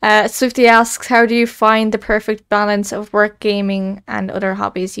 Swifty asks, how do you find the perfect balance of work, gaming, and other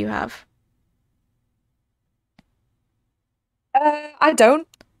hobbies you have? I don't,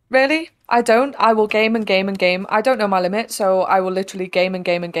 really. I don't. I will game and game and game. I don't know my limit, so I will literally game and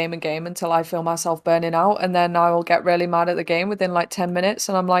game and game and game until I feel myself burning out, and then I will get really mad at the game within like 10 minutes,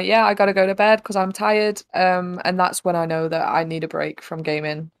 and I'm like, yeah, I gotta go to bed because I'm tired. And that's when I know that I need a break from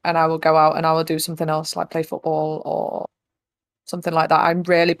gaming, and I will go out and I will do something else, like play football or something like that. I'm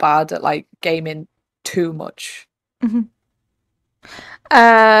really bad at like gaming too much. Mm-hmm.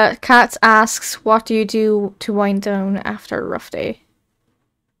 Kat asks, what do you do to wind down after a rough day?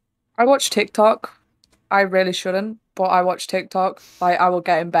 I watch TikTok. I really shouldn't, but I watch TikTok. Like, I will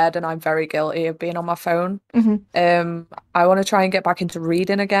get in bed and I'm very guilty of being on my phone. Mm-hmm. I want to try and get back into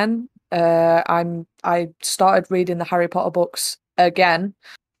reading again. I started reading the Harry Potter books again.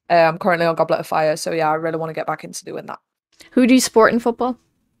 I'm currently on Goblet of Fire, so yeah, I really want to get back into doing that. Who do you support in football?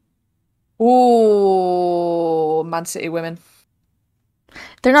 Ooh, Man City women.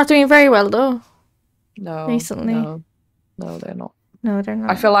 They're not doing very well though. No, recently. No, they're not. No, they're not.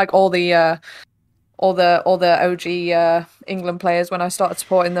 I feel like all the OG England players, when I started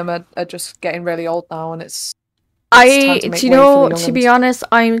supporting them, are just getting really old now, and it's time to make way for the to be young'uns. honest,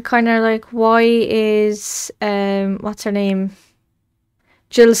 I'm kind of like, why is what's her name,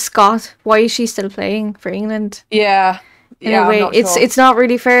 Jill Scott? Why is she still playing for England? Yeah, In a I'm way, not it's sure. it's not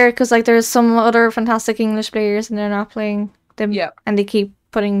really fair because like there's some other fantastic English players and they're not playing them. Yeah. And they keep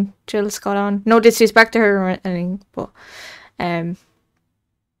putting Jill Scott on. No disrespect to her or anything, but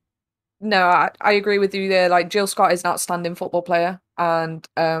No, I agree with you there. Like, Jill Scott is an outstanding football player, and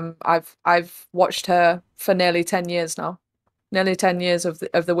I've watched her for nearly 10 years now. Nearly 10 years of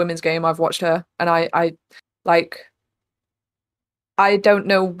the women's game. I've watched her, and I don't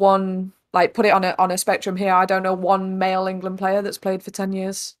know one, like, put it on a spectrum here. I don't know one male England player that's played for 10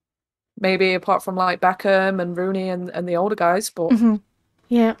 years. Maybe apart from like Beckham and Rooney and the older guys, but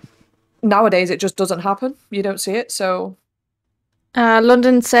yeah. nowadays it just doesn't happen. You don't see it, so.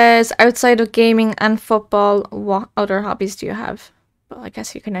 London says, outside of gaming and football, what other hobbies do you have? Well, I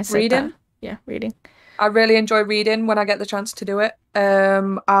guess you can say Reading. that. Yeah, reading. I really enjoy reading when I get the chance to do it.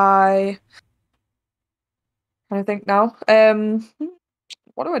 I think now.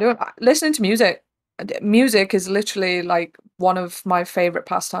 What do I do? Listening to music. Music is literally like one of my favorite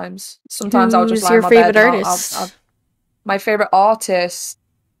pastimes. Sometimes I'll just Who's lie your in my bed favorite and artist? my favorite artist.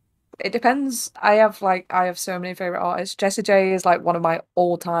 It depends. I have so many favorite artists. Jessie J is like one of my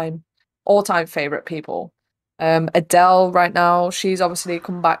all-time favorite people. Adele right now, she's obviously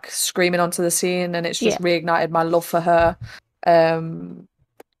come back screaming onto the scene, and it's just reignited my love for her.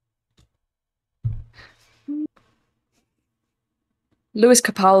 Lewis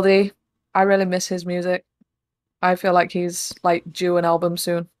Capaldi, I really miss his music. I feel like he's like due an album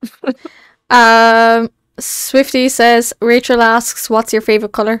soon. Swifty says, Rachel asks, what's your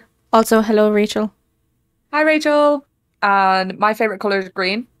favorite color? Also, hello, Rachel. Hi, Rachel. And my favorite color is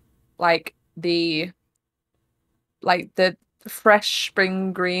green, like the fresh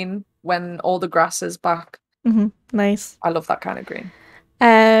spring green when all the grass is back. Nice. I love that kind of green.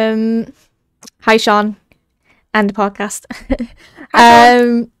 Hi, Sean, and the podcast. Hi,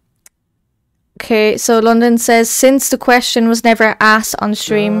 Sean. Okay, so London says, since the question was never asked on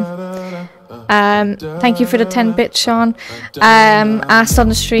stream, thank you for the 10 bits, Sean. Asked on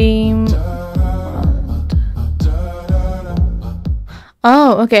the stream.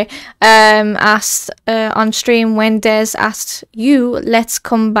 Oh, okay. Asked on stream when Des asked you, let's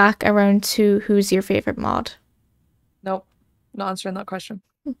come back around to who's your favorite mod. Nope, not answering that question.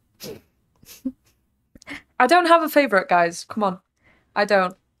 I don't have a favorite, guys. Come on. I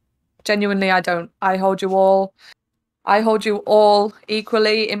don't. Genuinely, I don't. I hold you all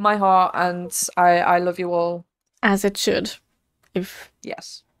equally in my heart, and I love you all. As it should.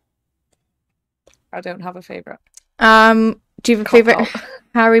 Yes. I don't have a favorite. Do you have a favorite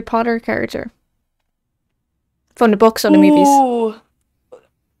Harry Potter character? From the books or the movies?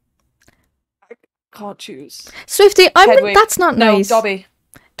 I can't choose. Swifty, that's not nice. No, Dobby.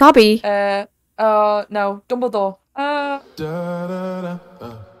 Dobby? No, Dumbledore.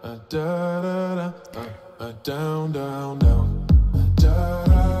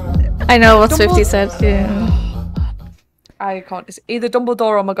 I know what Swifty said. Yeah. I can't. It's either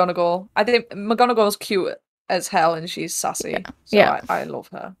Dumbledore or McGonagall. I think McGonagall's cute as hell and she's sassy. Yeah. I love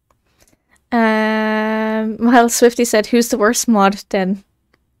her. Well, Swifty said, who's the worst mod then?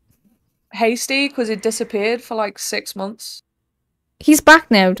 Hasty, because he disappeared for like 6 months. He's back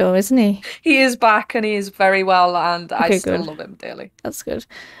now, though, isn't he? He is back and he is very well, and I still good. love him dearly. That's good.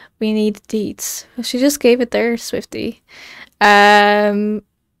 We need deets. She just gave it there, Swifty. I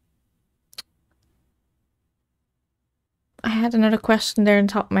had another question there on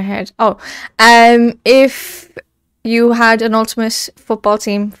top of my head. Oh, if you had an ultimate football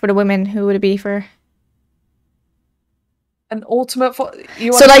team for the women, who would it be for? An ultimate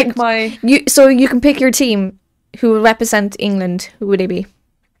you want to pick my... So you can pick your team who will represent England. Who would they be?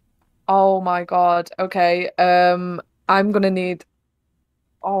 Oh my god. Okay. I'm gonna need...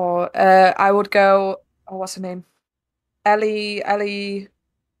 I would go... Oh, what's her name? Ellie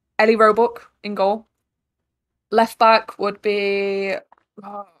Roebuck in goal. Left back would be...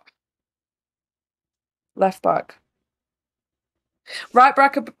 Left back. Right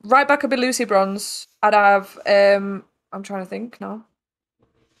back would be Lucy Bronze. I'd have... I'm trying to think now.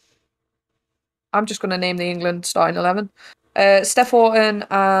 I'm just going to name the England starting 11. Steph Orton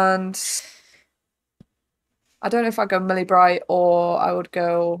and... I don't know if I'd go Millie Bright or I would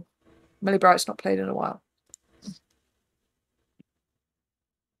go... Millie Bright's not played in a while.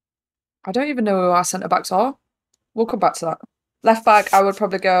 I don't even know who our centre-backs are. We'll come back to that. Left back, I would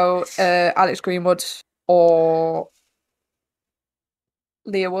probably go Alex Greenwood or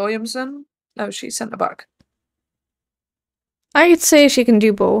Leah Williamson. No, she's centre-back. I'd say she can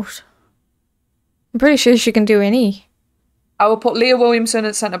do both. I'm pretty sure she can do any. I would put Leah Williamson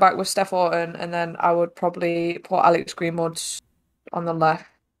at centre-back with Steph Orton, and then I would probably put Alex Greenwood on the left.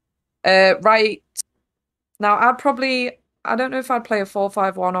 Right. Now, I don't know if I'd play a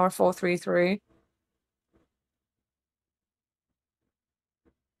 4-5-1 or a 4-3-3.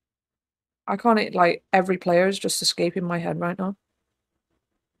 I can't, like, every player is just escaping my head right now.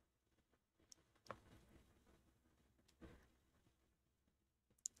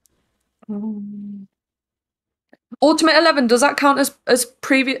 Ultimate 11, does that count as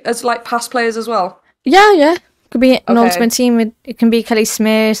previous, as like past players as well? Yeah. Could be an ultimate team. It can be Kelly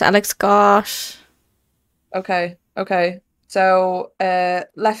Smith, Alex Scott. Okay. So, right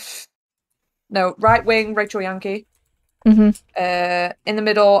wing, Rachel Yankee. Mm-hmm. In the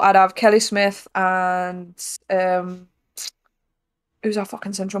middle, I'd have Kelly Smith and who's our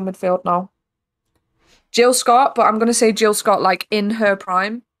fucking central midfield now? Jill Scott, but I'm gonna say Jill Scott like in her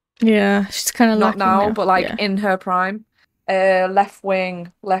prime. Yeah, she's kind of not now, but like yeah. in her prime. Left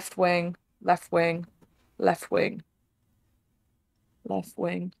wing.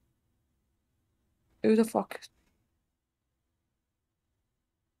 Who the fuck?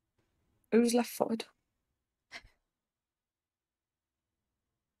 Who's left-footed?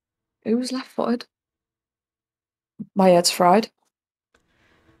 My head's fried.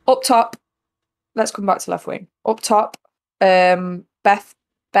 Up top. Let's come back to left wing. Up top, Beth,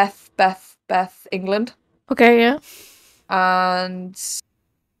 England. Okay, yeah. And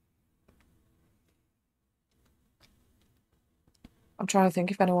I'm trying to think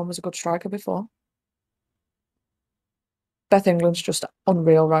if anyone was a good striker before. Beth England's just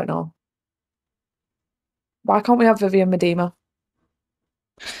unreal right now. Why can't we have Vivian Miedema?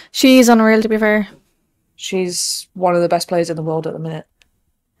 She's unreal, to be fair. She's one of the best players in the world at the minute.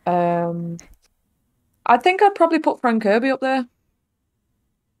 I think I'd probably put Fran Kirby up there.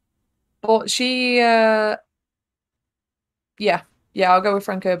 But she, yeah, I'll go with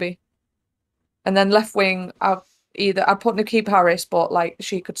Fran Kirby. And then left wing, I'd put Nakeeb Harris, but like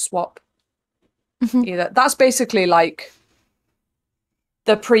she could swap either. That's basically like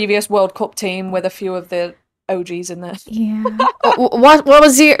the previous World Cup team with a few of the OGs in there. Yeah. What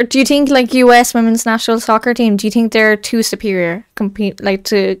was do you think like US women's national soccer team, do you think they're too superior compared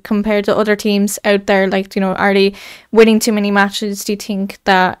to other teams out there? Like, you know, are they winning too many matches? Do you think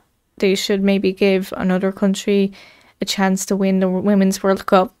that they should maybe give another country a chance to win the Women's World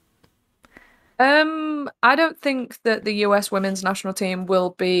Cup? I don't think that the US women's national team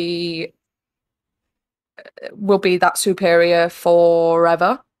will be that superior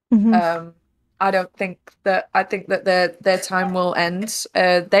forever. I think that their time will end.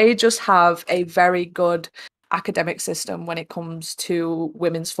 They just have a very good academic system when it comes to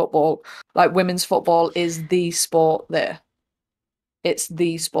women's football. Like, women's football is the sport there. It's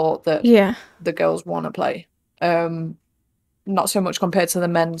the sport that the girls want to play. Not so much compared to the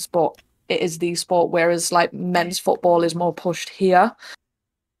men's, but it is the sport, whereas like men's football is more pushed here.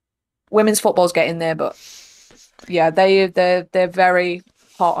 Women's football's getting there, but yeah, they're very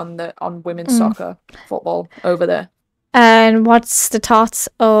hot on women's soccer football over there. And what's the thoughts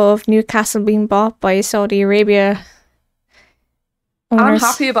of Newcastle being bought by Saudi Arabia owners? I'm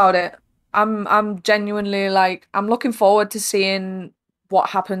happy about it. I'm genuinely like, I'm looking forward to seeing what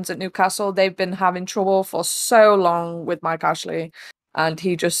happens at Newcastle. They've been having trouble for so long with Mike Ashley, and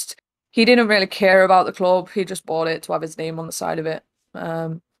he didn't really care about the club. He just bought it to have his name on the side of it,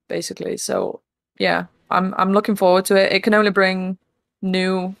 basically. So yeah, I'm looking forward to it. It can only bring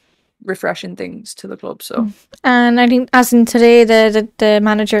new, refreshing things to the club. So, and I think as in today, the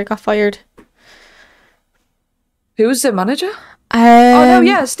manager got fired. Who's the manager? Oh no,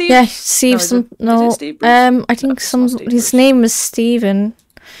 yeah, Steve. Yeah, Steve. Is it Steve Bruce? I think his name was Stephen.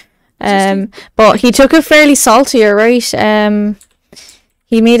 But he took it fairly salty, right?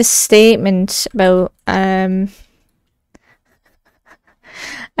 He made a statement about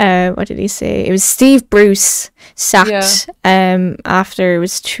what did he say? It was Steve Bruce sacked after it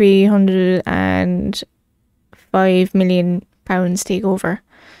was £305 million takeover,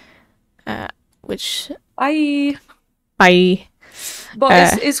 which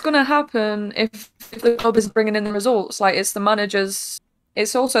But it's going to happen if the club is bringing in the results. Like, it's the manager's,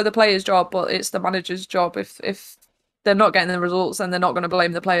 it's also the player's job, but it's the manager's job. If they're not getting the results, then they're not going to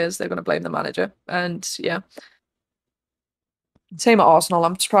blame the players. They're going to blame the manager. And yeah, same at Arsenal.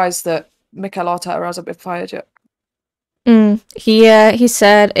 I'm surprised that Mikel Arteta hasn't been fired yet. He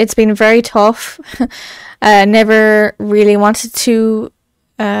said it's been very tough. Never really wanted to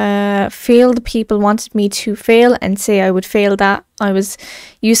fail. The people wanted me to fail and say I would fail that. I was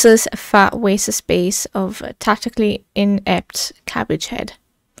useless, a fat waste of space of a tactically inept cabbage head.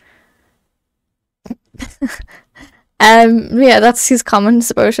 Yeah, that's his comments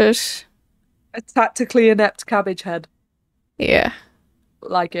about it. A tactically inept cabbage head. Yeah.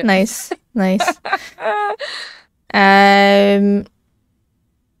 Like it. Nice.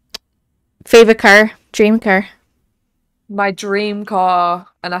 Favorite car, dream car. My dream car,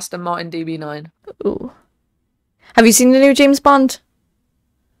 an Aston Martin DB9. Ooh. Have you seen the new James Bond?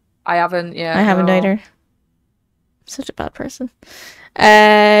 I haven't yet. I haven't either. I'm such a bad person.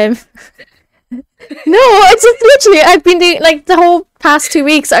 No, it's just literally, I've been doing, like, the whole past 2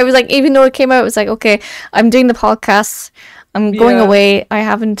 weeks, I was like, even though it came out, I was like, okay, I'm doing the podcast, I'm going away,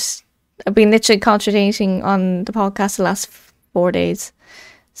 I've been literally concentrating on the podcast the last 4 days.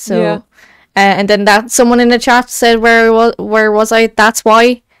 So, and then someone in the chat said, where was I? That's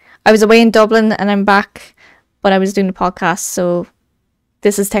why I was away in Dublin and I'm back, but I was doing the podcast, so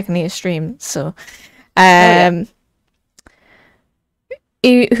this is technically a stream. So,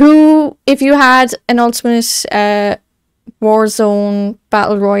 if you had an ultimate Warzone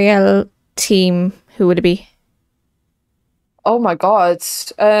Battle Royale team, who would it be? Oh my god.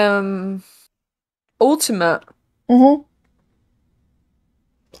 Ultimate. Mm-hmm.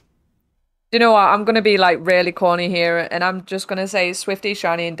 You know what? I'm going to be like really corny here, and I'm just going to say Swifty,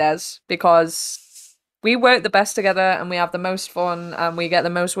 Shiny, and Dez, because we work the best together and we have the most fun and we get the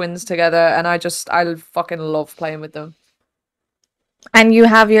most wins together, and I fucking love playing with them. And you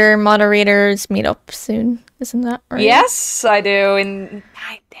have your moderators meet up soon, isn't that right? Yes, I do, in 9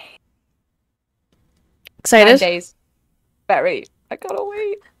 days. Excited? 9 days. Very. I gotta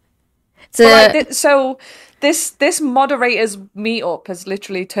wait. So, But like, so this moderators meetup has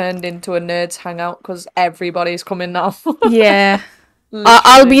literally turned into a nerds hangout because everybody's coming now. yeah.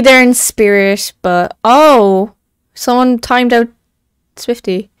 I'll be Literally. there in spirit, but someone timed out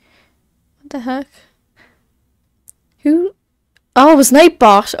Swifty. What the heck? Who? Oh, it was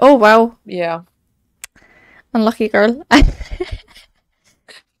Nightbot. Oh, wow. Yeah. Unlucky girl.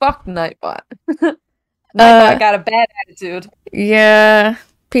 Fuck Nightbot. Nightbot got a bad attitude. Yeah.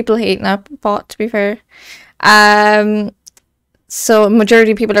 People hate Nightbot, to be fair. So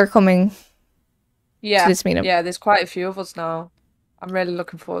majority of people are coming Yeah. to this meetup. Yeah, there's quite a few of us now. I'm really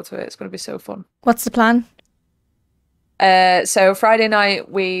looking forward to it. It's going to be so fun. What's the plan? So Friday night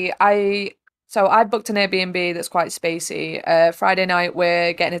I booked an Airbnb that's quite spacey. Friday night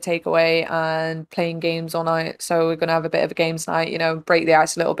we're getting a takeaway and playing games all night. So we're gonna have a bit of a games night, you know, break the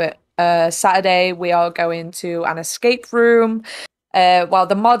ice a little bit. Saturday we are going to an escape room. While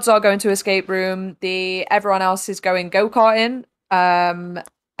the mods are going to escape room, everyone else is going go-karting.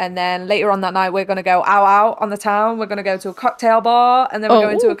 And then later on that night we're gonna go out on the town. We're gonna go to a cocktail bar and then we're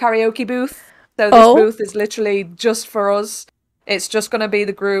going to a karaoke booth. So this booth is literally just for us. It's just going to be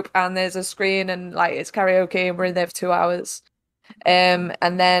the group and there's a screen and like it's karaoke and we're in there for 2 hours. And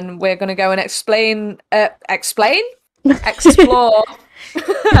then we're going to go and explore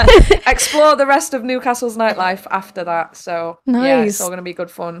explore the rest of Newcastle's nightlife after that. So yeah, it's Nice. all going to be good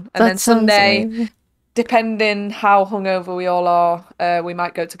fun. And That then sounds Sunday, amazing. depending how hungover we all are, we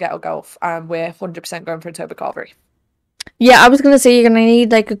might go to Ghetto Golf and we're 100% going for a Toby Carvery. Yeah, I was gonna say you're gonna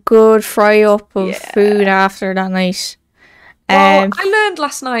need like a good fry up of Yeah. food after that night. Well, I learned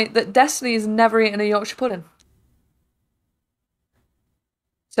last night that Destiny has never eaten a Yorkshire pudding.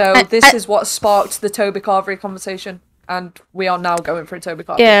 So this is what sparked the Toby Carvery conversation, and we are now going for a Toby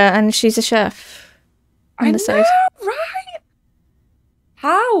Carvery. Yeah, and she's a chef. I on know, the side. right?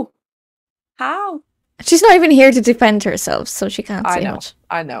 How? She's not even here to defend herself, so she can't say much.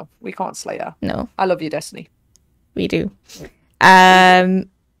 I know. We can't slay her. No, I love you, Destiny. we do. I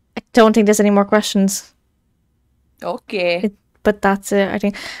don't think there's any more questions. Okay. But that's it, I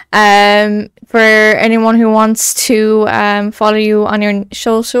think. For anyone who wants to follow you on your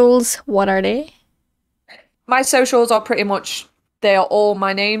socials, what are they? My socials are pretty much, they are all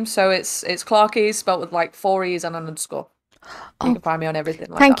my name. So it's Clarky, spelled with like 4 E's and an underscore. You can find me on everything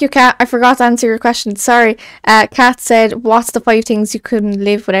like Thank that. you, Kat. I forgot to answer your question. Sorry. Kat said, what's the 5 things you couldn't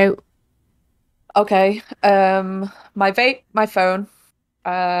live without? Okay. My vape, my phone,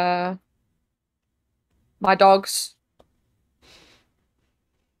 my dogs,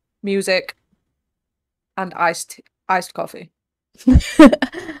 music, and iced coffee.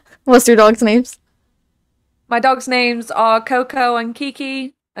 What's your dog's names? My dogs' names are Coco and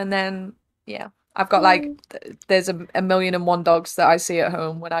Kiki, and then yeah, I've got like there's a million and one dogs that I see at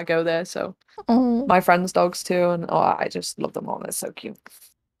home when I go there. So Oh. my friends' dogs too, and I just love them all. They're so cute.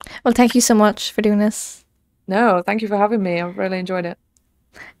 Well, thank you so much for doing this. No, thank you for having me. I've really enjoyed it.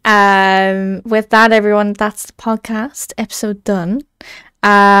 With that, everyone, that's the podcast episode done.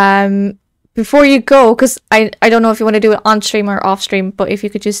 Before you go, because I don't know if you want to do it on stream or off stream, but if you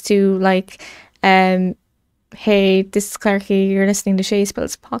could just do like, hey, this is Clarky, you're listening to Shay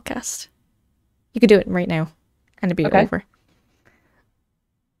Spills podcast. You could do it right now, and it'd be Okay. over.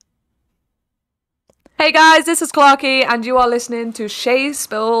 Hey guys, this is Clarky, and you are listening to Shay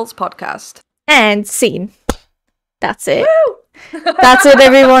Spills Podcast. And scene. That's it. That's it,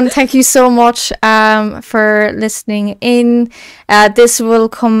 everyone. Thank you so much for listening in. This will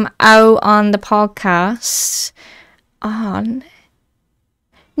come out on the podcast on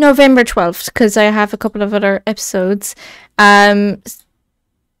November 12th because I have a couple of other episodes.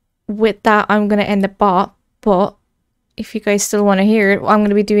 With that, I'm going to end the bot. But if you guys still want to hear it, I'm going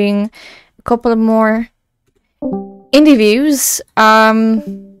to be doing a couple of more interviews.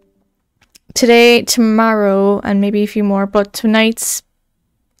 Today, tomorrow, and maybe a few more, but tonight's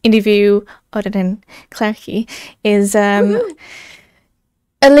interview, other than Clarky, is a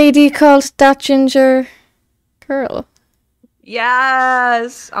lady called That Ginger Girl.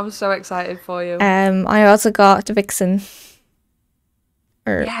 Yes, I'm so excited for you. I also got Vixen.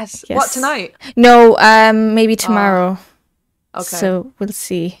 Yes. What, tonight? No, maybe tomorrow. Okay. So we'll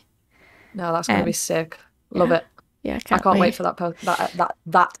see. No, that's gonna be sick. Love it. Yeah, I can't wait for that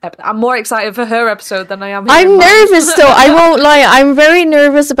episode. I'm more excited for her episode than I am. I'm nervous though. I won't lie. I'm very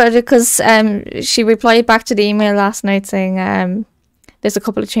nervous about it because she replied back to the email last night saying there's a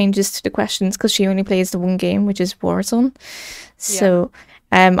couple of changes to the questions because she only plays the one game, which is Warzone. So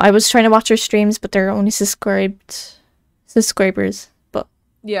I was trying to watch her streams, but they're only subscribers. But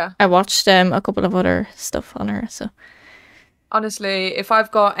yeah, I watched a couple of other stuff on her. So Honestly, if I've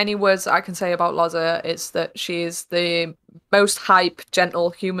got any words that I can say about Loza, it's that she is the most hype, gentle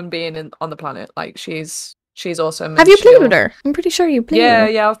human being on the planet. Like she's awesome. Have you played with her? I'm pretty sure you played with her.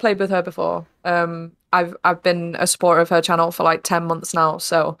 Yeah, I've played with her before. I've been a supporter of her channel for like 10 months now.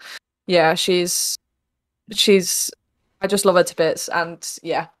 So yeah, she's I just love her to bits, and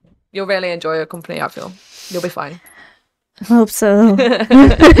yeah, you'll really enjoy her company. I feel you'll be fine. I hope so.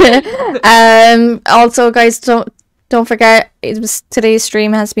 Also, guys, don't forget, today's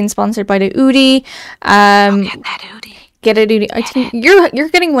stream has been sponsored by the Udi. Get that Udi. Get it, Udi. I think you're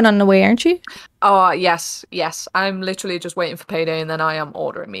getting one on the way, aren't you? Oh yes. I'm literally just waiting for payday, and then I am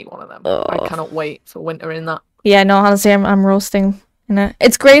ordering me one of them. Oh. I cannot wait for winter in that. Yeah, no, honestly, I'm roasting.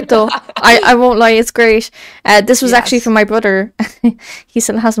 It's great though. I won't lie, it's great. This was actually for my brother. He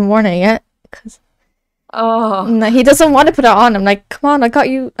still hasn't worn it yet. He doesn't want to put it on. I'm like, come on, I got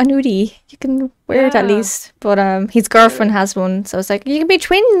you a nudie. You can wear it at least. But his girlfriend has one, so it's like, you can be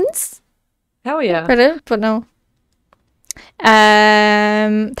twins. Hell yeah. But no.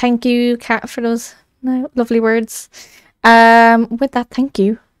 Thank you, Kat, for those lovely words. With that, thank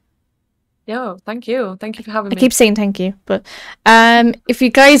you. Yo, thank you. Thank you for having me. I keep saying thank you, but if you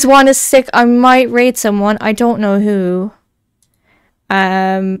guys want to stick, I might rate someone. I don't know who.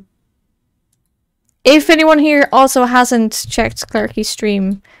 If anyone here also hasn't checked Clarky's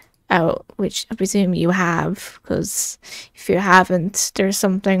stream out, which I presume you have, because if you haven't, there's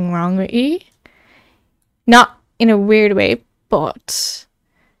something wrong with you. Not in a weird way, but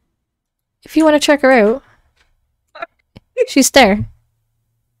if you want to check her out, she's there.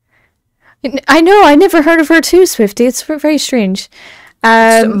 I know, I never heard of her too, Swifty. It's very strange.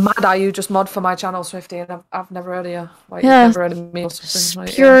 Mad are you just mod for my channel, Swifty, and I've never heard of you. Like, yeah, you've never heard of me or something.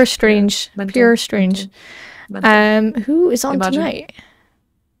 Like, pure strange. Mental, pure strange. mental. Who is on tonight?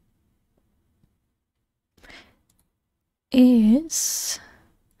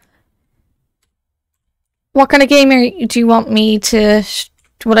 What kind of game do you want me to...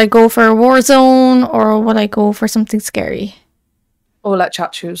 Would I go for a Warzone, or would I go for something scary? Or let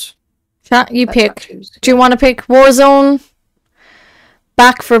chat choose. Chat, you pick. Do you want to pick Warzone,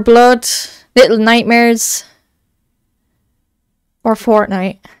 Back for Blood, Little Nightmares, or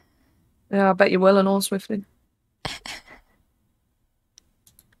Fortnite? Yeah, I bet you will, and all Swifty.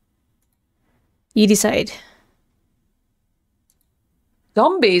 You decide.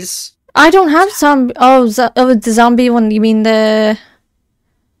 Zombies? I don't have zombie. Oh, the zombie one. You mean the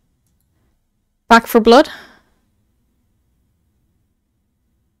Back for Blood?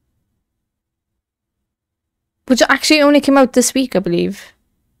 Which actually only came out this week, I believe.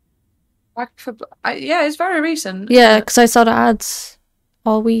 Back for yeah, it's very recent. Yeah, because I saw the ads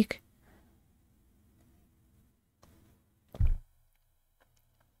all week.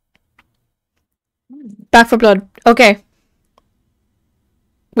 Back for Blood. Okay.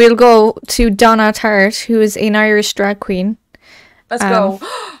 We'll go to Donna Tart, who is an Irish drag queen. Let's go.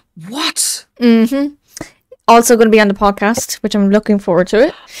 What? Mm-hmm. Also going to be on the podcast, which I'm looking forward to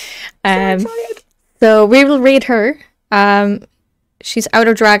it. So we will read her. She's out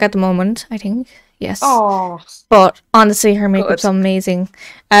of drag at the moment, I think. Yes. Oh. But honestly, her makeup's amazing.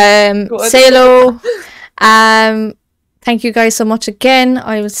 SheilannO. Thank you guys so much again.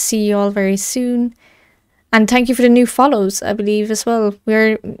 I will see you all very soon. And thank you for the new follows, I believe, as well.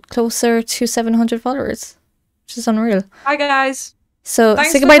 We're closer to 700 followers, which is unreal. Hi, guys. So,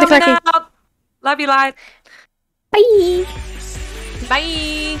 thanks say goodbye to for coming Clarky. out. Love you, lad. Bye.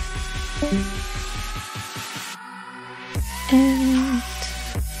 Bye.